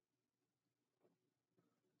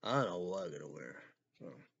 I don't know what I'm gonna wear. So,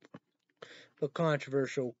 the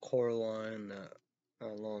controversial Coraline, that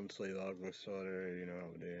long sleeve ugly sweater, you know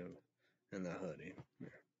how it is, and the hoodie. Yeah.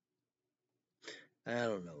 I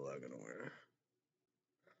don't know what I'm gonna wear.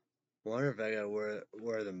 Wonder if I gotta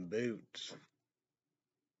wear them boots.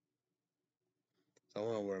 I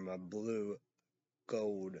wanna wear my blue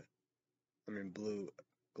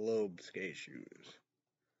globe skate shoes.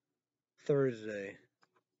 Thursday.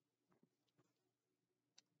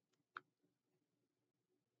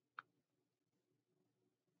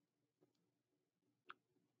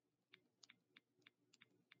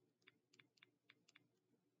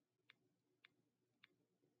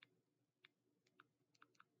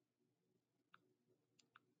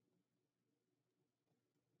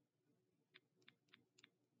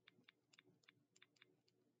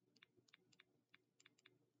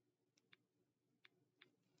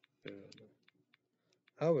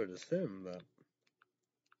 I would assume, but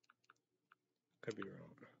could be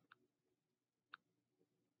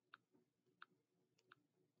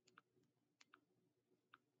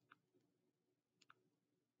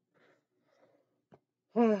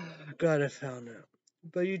wrong. God, I found out.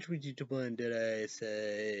 But each blend did I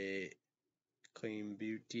say Clean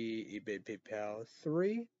Beauty, eBay, PayPal,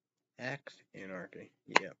 3, X, Anarchy.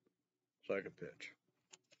 Yep. So I could pitch.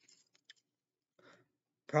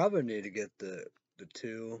 Probably need to get the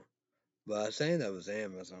 2, but I was saying that was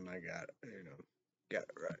Amazon. I got it, got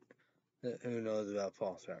it right. Who knows about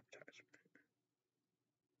false advertising?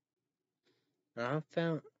 I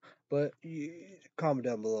found, but comment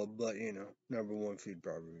down below. But number 1 food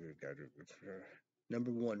product review gadget.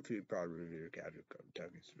 Number 1 food product review gadget.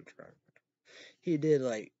 Kentucky subscribe. He did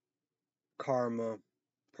like Karma,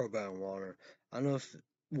 probiotic water. I don't know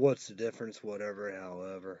what's the difference, whatever,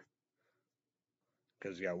 however,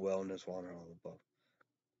 because you got wellness water all above.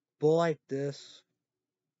 But like this,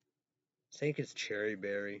 I think it's cherry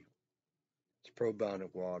berry. It's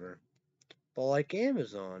probiotic water. But like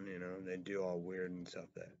Amazon, they do all weird and stuff.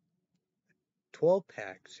 That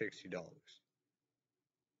 12-pack, $60.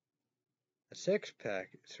 A 6-pack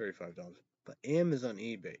is $35. But Amazon,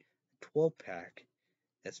 eBay, 12-pack,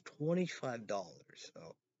 that's $25.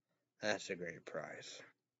 So that's a great price.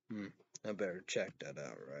 I better check that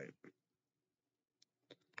out, right?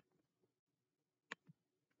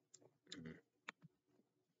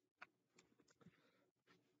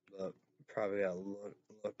 But probably gotta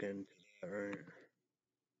look into that, right?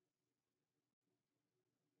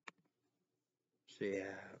 See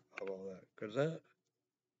how all that, cause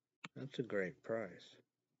that's a great price.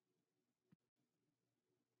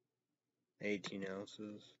 18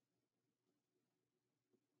 ounces,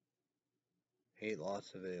 8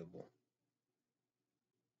 lots available,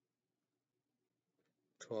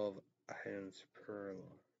 12 items per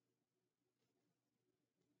lot.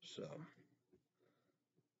 So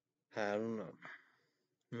I don't know.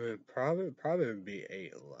 I mean, probably would be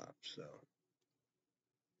 8 lots. So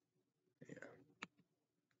yeah,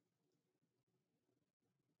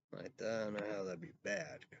 like that. I don't know how that'd be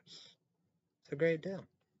bad, cause it's a great deal.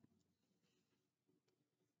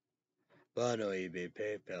 But I know eBay,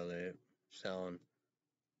 PayPal, they're selling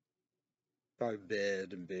probably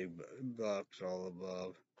bid and big bucks all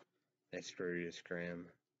above. Xperia Scram,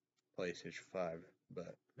 PlayStation 5,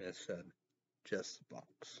 but as said, just the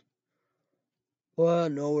box. Well,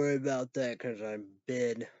 no worry about that because I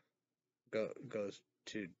bid goes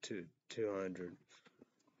 200.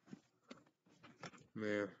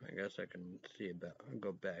 Yeah, I guess I can see about. I'll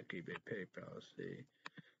go back eBay PayPal, see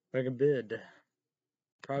if I can bid.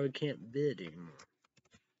 Probably can't bid anymore.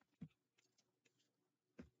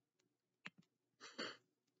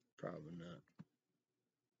 Probably not.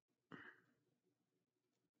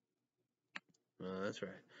 Oh, that's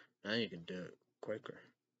right. Now you can do it quicker.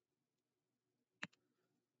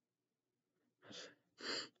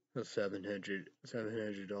 That's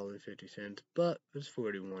 $700.50, but it's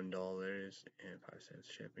 $41.05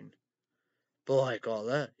 shipping. But like all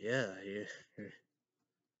that, yeah,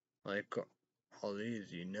 like all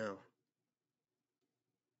these, you know.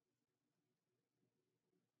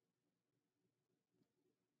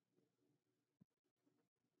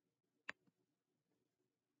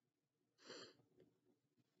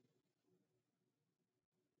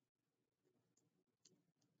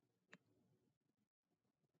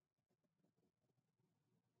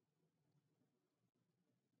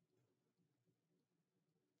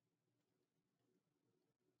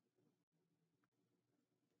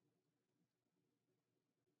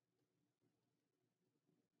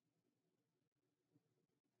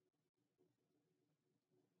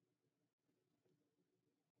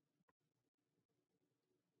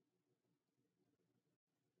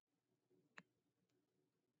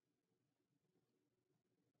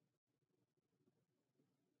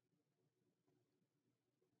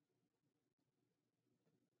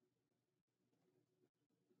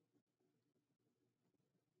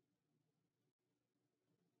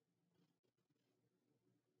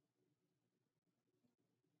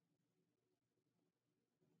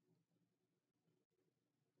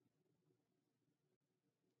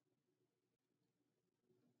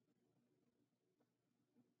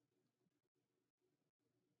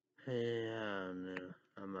 Yeah, no,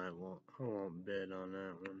 I won't bid on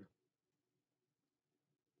that one.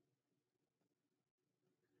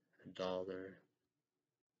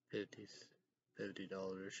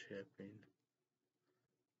 $50 shipping.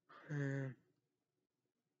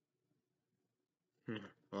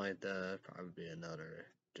 Like that, probably be another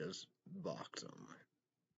just box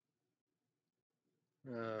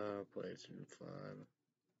only. PlayStation 5.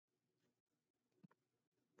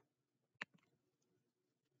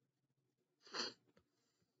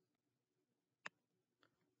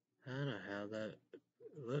 I don't know how that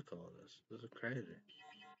look all this. This is crazy.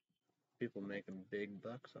 People making big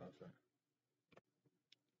bucks off that.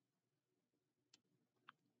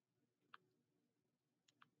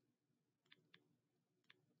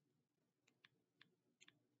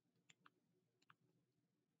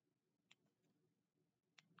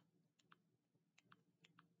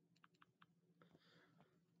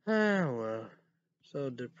 Ah, well, so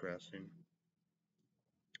depressing.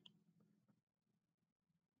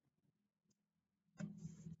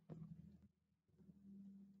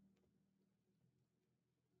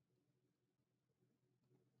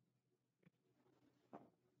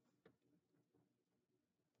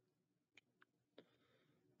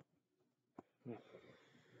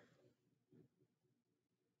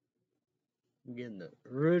 Getting the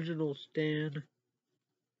original stand.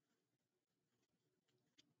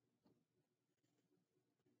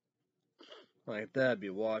 Like that, I'd be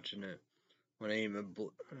watching it when I eat my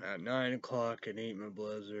at 9 o'clock and eat my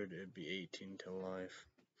Blizzard. It'd be 18 to life.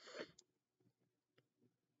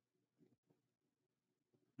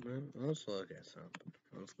 Well, let's look at something.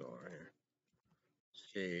 Let's go right here.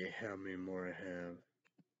 See how many more I have.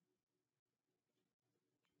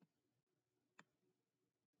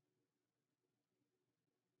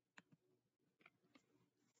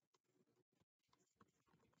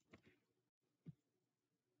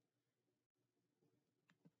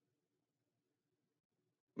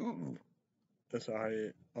 Ooh, that's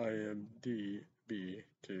IMDb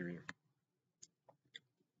TV.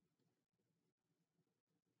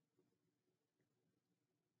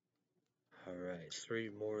 Alright, 3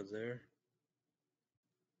 more there.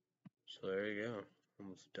 So there you go.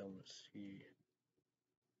 Almost done with C.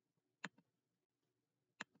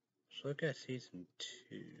 Let's look at season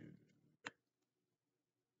 2.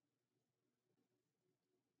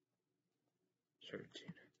 13.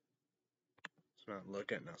 It's not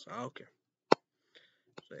looking now. So, okay.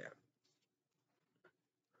 So yeah.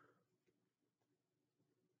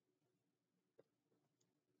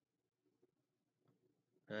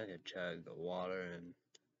 I could chug the water and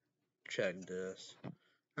chug this.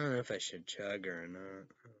 I don't know if I should chug or not.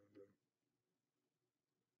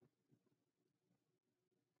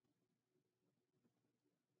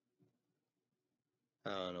 I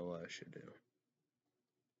don't know what I should do.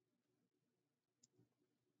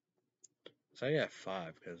 So I got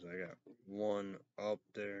 5 because I got 1 up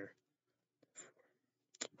there.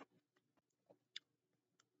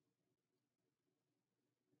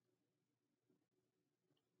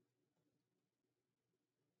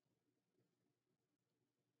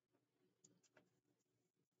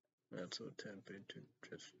 That's so tempting to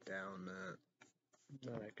just down that.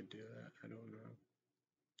 Not I could do that. I don't know.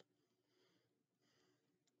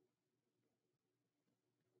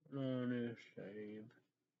 No, no, save.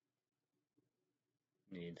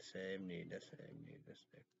 Need to save, need to save, need to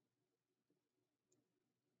save.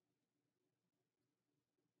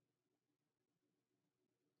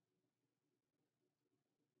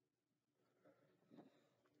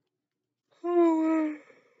 Oh,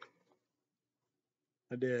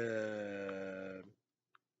 I did.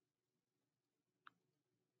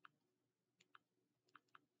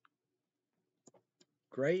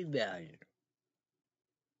 Great value.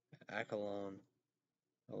 Accolon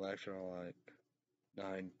electrolyte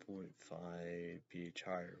 9.5 pH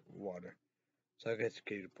higher water. So I guess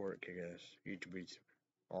Port kick-ass. Each week's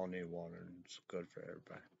all new water. It's good for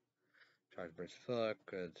everybody. Chocolate Burst Fuck,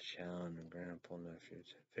 good Challenge and Grandpa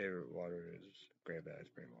Nephews. Favorite water is Great Valley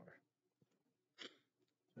Spring water.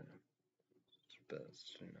 Yeah. It's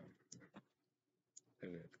best, you know. I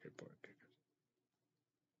think that's good Port kick-ass.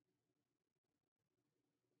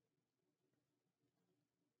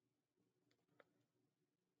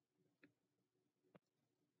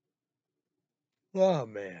 Oh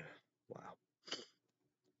man. Wow.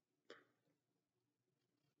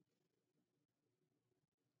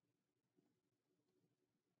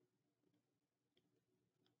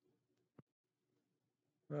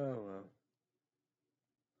 Oh well.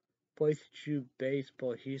 Place to shoot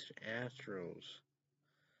baseball, Houston Astros.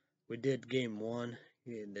 We did game 1,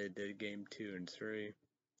 and they did game 2 and 3.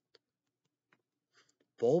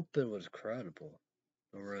 Bullpen was credible.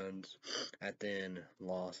 No runs. At the end,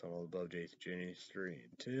 lost all above Jason Jennings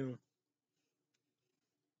 3-2.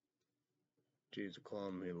 Jesus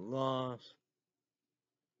Columbia lost.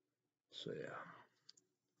 So yeah.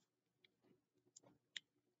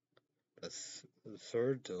 That's the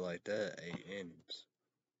third to like that, 8 innings.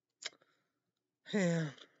 Yeah.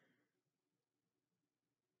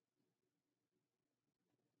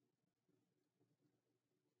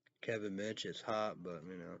 Kevin Mitch is hot, but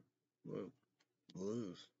you know, we'll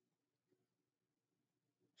lose.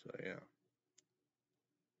 So yeah.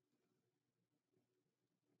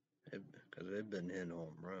 Because they've been hitting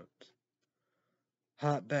home runs.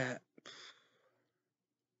 Hot bat.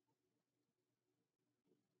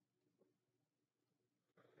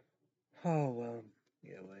 Oh well.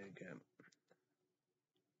 Yeah, way again.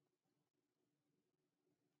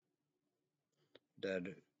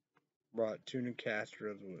 Dad brought tuna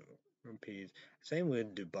casseroles with peas. Same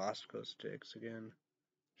with Dubasco sticks again.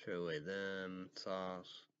 Show away them.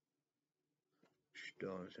 Sauce.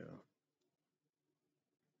 Don't know.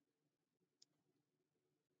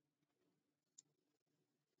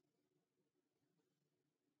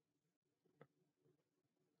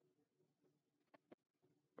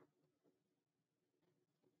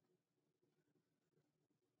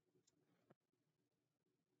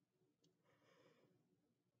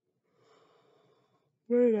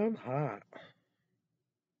 Wait, I'm hot.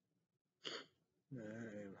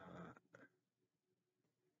 I'm hot.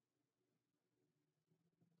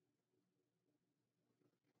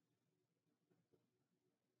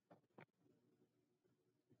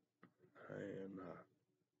 I am hot.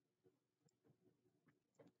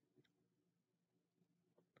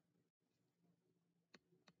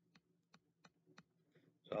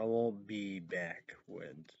 So I won't be back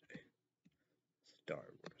Wednesday. Star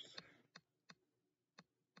Wars.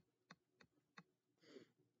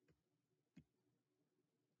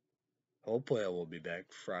 Hopefully I will be back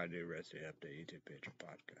Friday, rest of the YouTube Patriot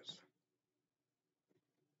podcast.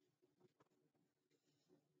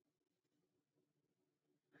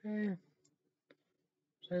 I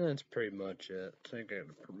think that's pretty much it. I think I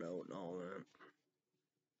gotta promote and all that.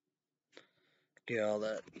 Get all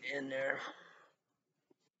that in there.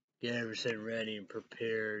 Get everything ready and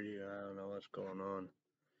prepared. You know, I don't know what's going on.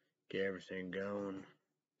 Get everything going.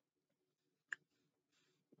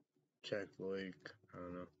 Check the leak. I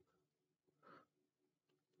don't know.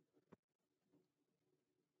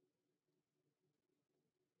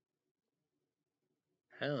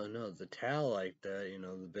 I don't know. The towel like that, you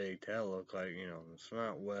know, the big towel look like, you know, it's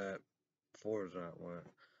not wet. Floor's not wet.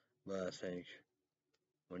 But I think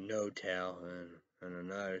with no towel and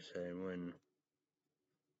another thing when,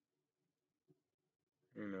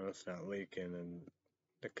 you know, it's not leaking and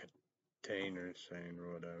the container thing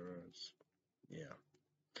or whatever, it's, yeah.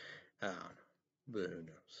 I don't know. But who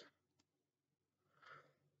knows?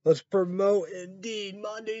 Let's promote Indeed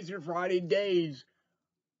Mondays through Friday days.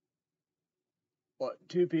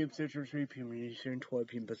 2 p.m. Central, 3 p.m. Eastern, 12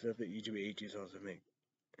 p.m. Pacific. YouTube AGs also make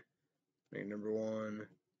number 1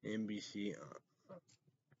 NBC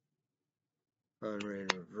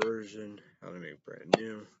unrated version. How to make brand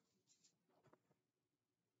new.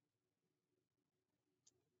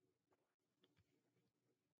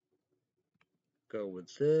 Go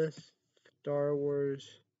with this. Star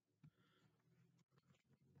Wars.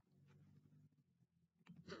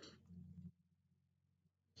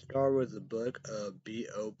 Star Wars, the book of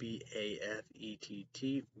BOBAFETT.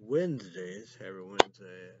 Wednesdays. Every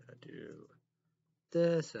Wednesday I do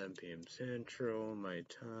this. 7 p.m. Central. My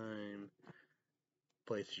time.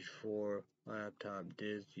 PlayStation 4. Laptop.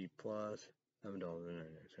 Disney Plus. $7.99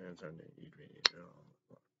 on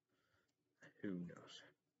the Who knows?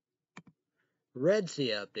 Red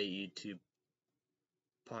Sea Update YouTube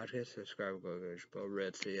podcast. Subscribe, go to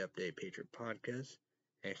Red Sea Update Patreon podcast.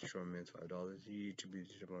 Extra minutes $5. YouTube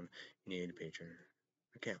is on you need a Patreon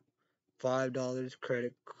account. $5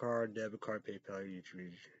 credit card, debit card, PayPal.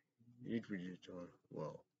 YouTube is on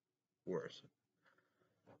worse.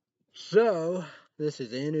 So this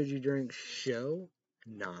is Energy Drink Show.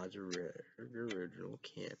 Nas original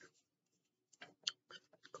can.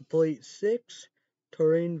 Complete 6.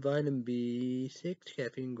 Taurine, vitamin B6,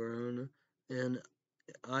 caffeine grown, and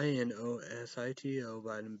INOSITO,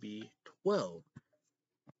 vitamin B12.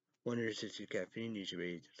 160 caffeine,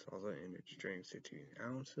 usually also energy drink, 16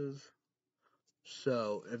 ounces.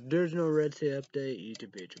 So, if there's no Red Sea update,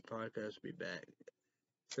 YouTube Patreon podcast will be back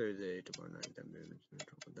Thursday, tomorrow night, 10 minutes,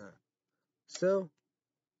 with that. So,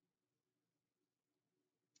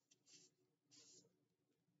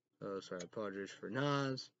 sorry, apologies for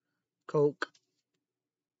Nas, Coke,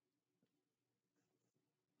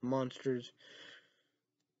 Monsters.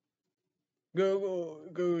 Go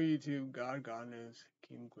YouTube, God knows,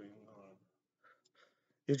 King Queen.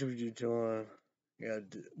 YouTube, yeah,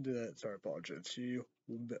 do that. Sorry, apologize to you.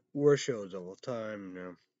 Worst shows all the time, you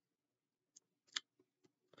know.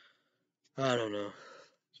 I don't know.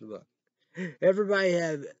 So, everybody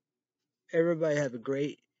have a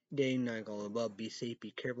great day and night all about. Be safe,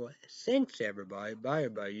 be careful. Thanks everybody. Bye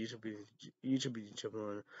everybody.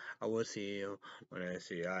 YouTube. I will see you when I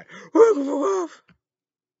see you.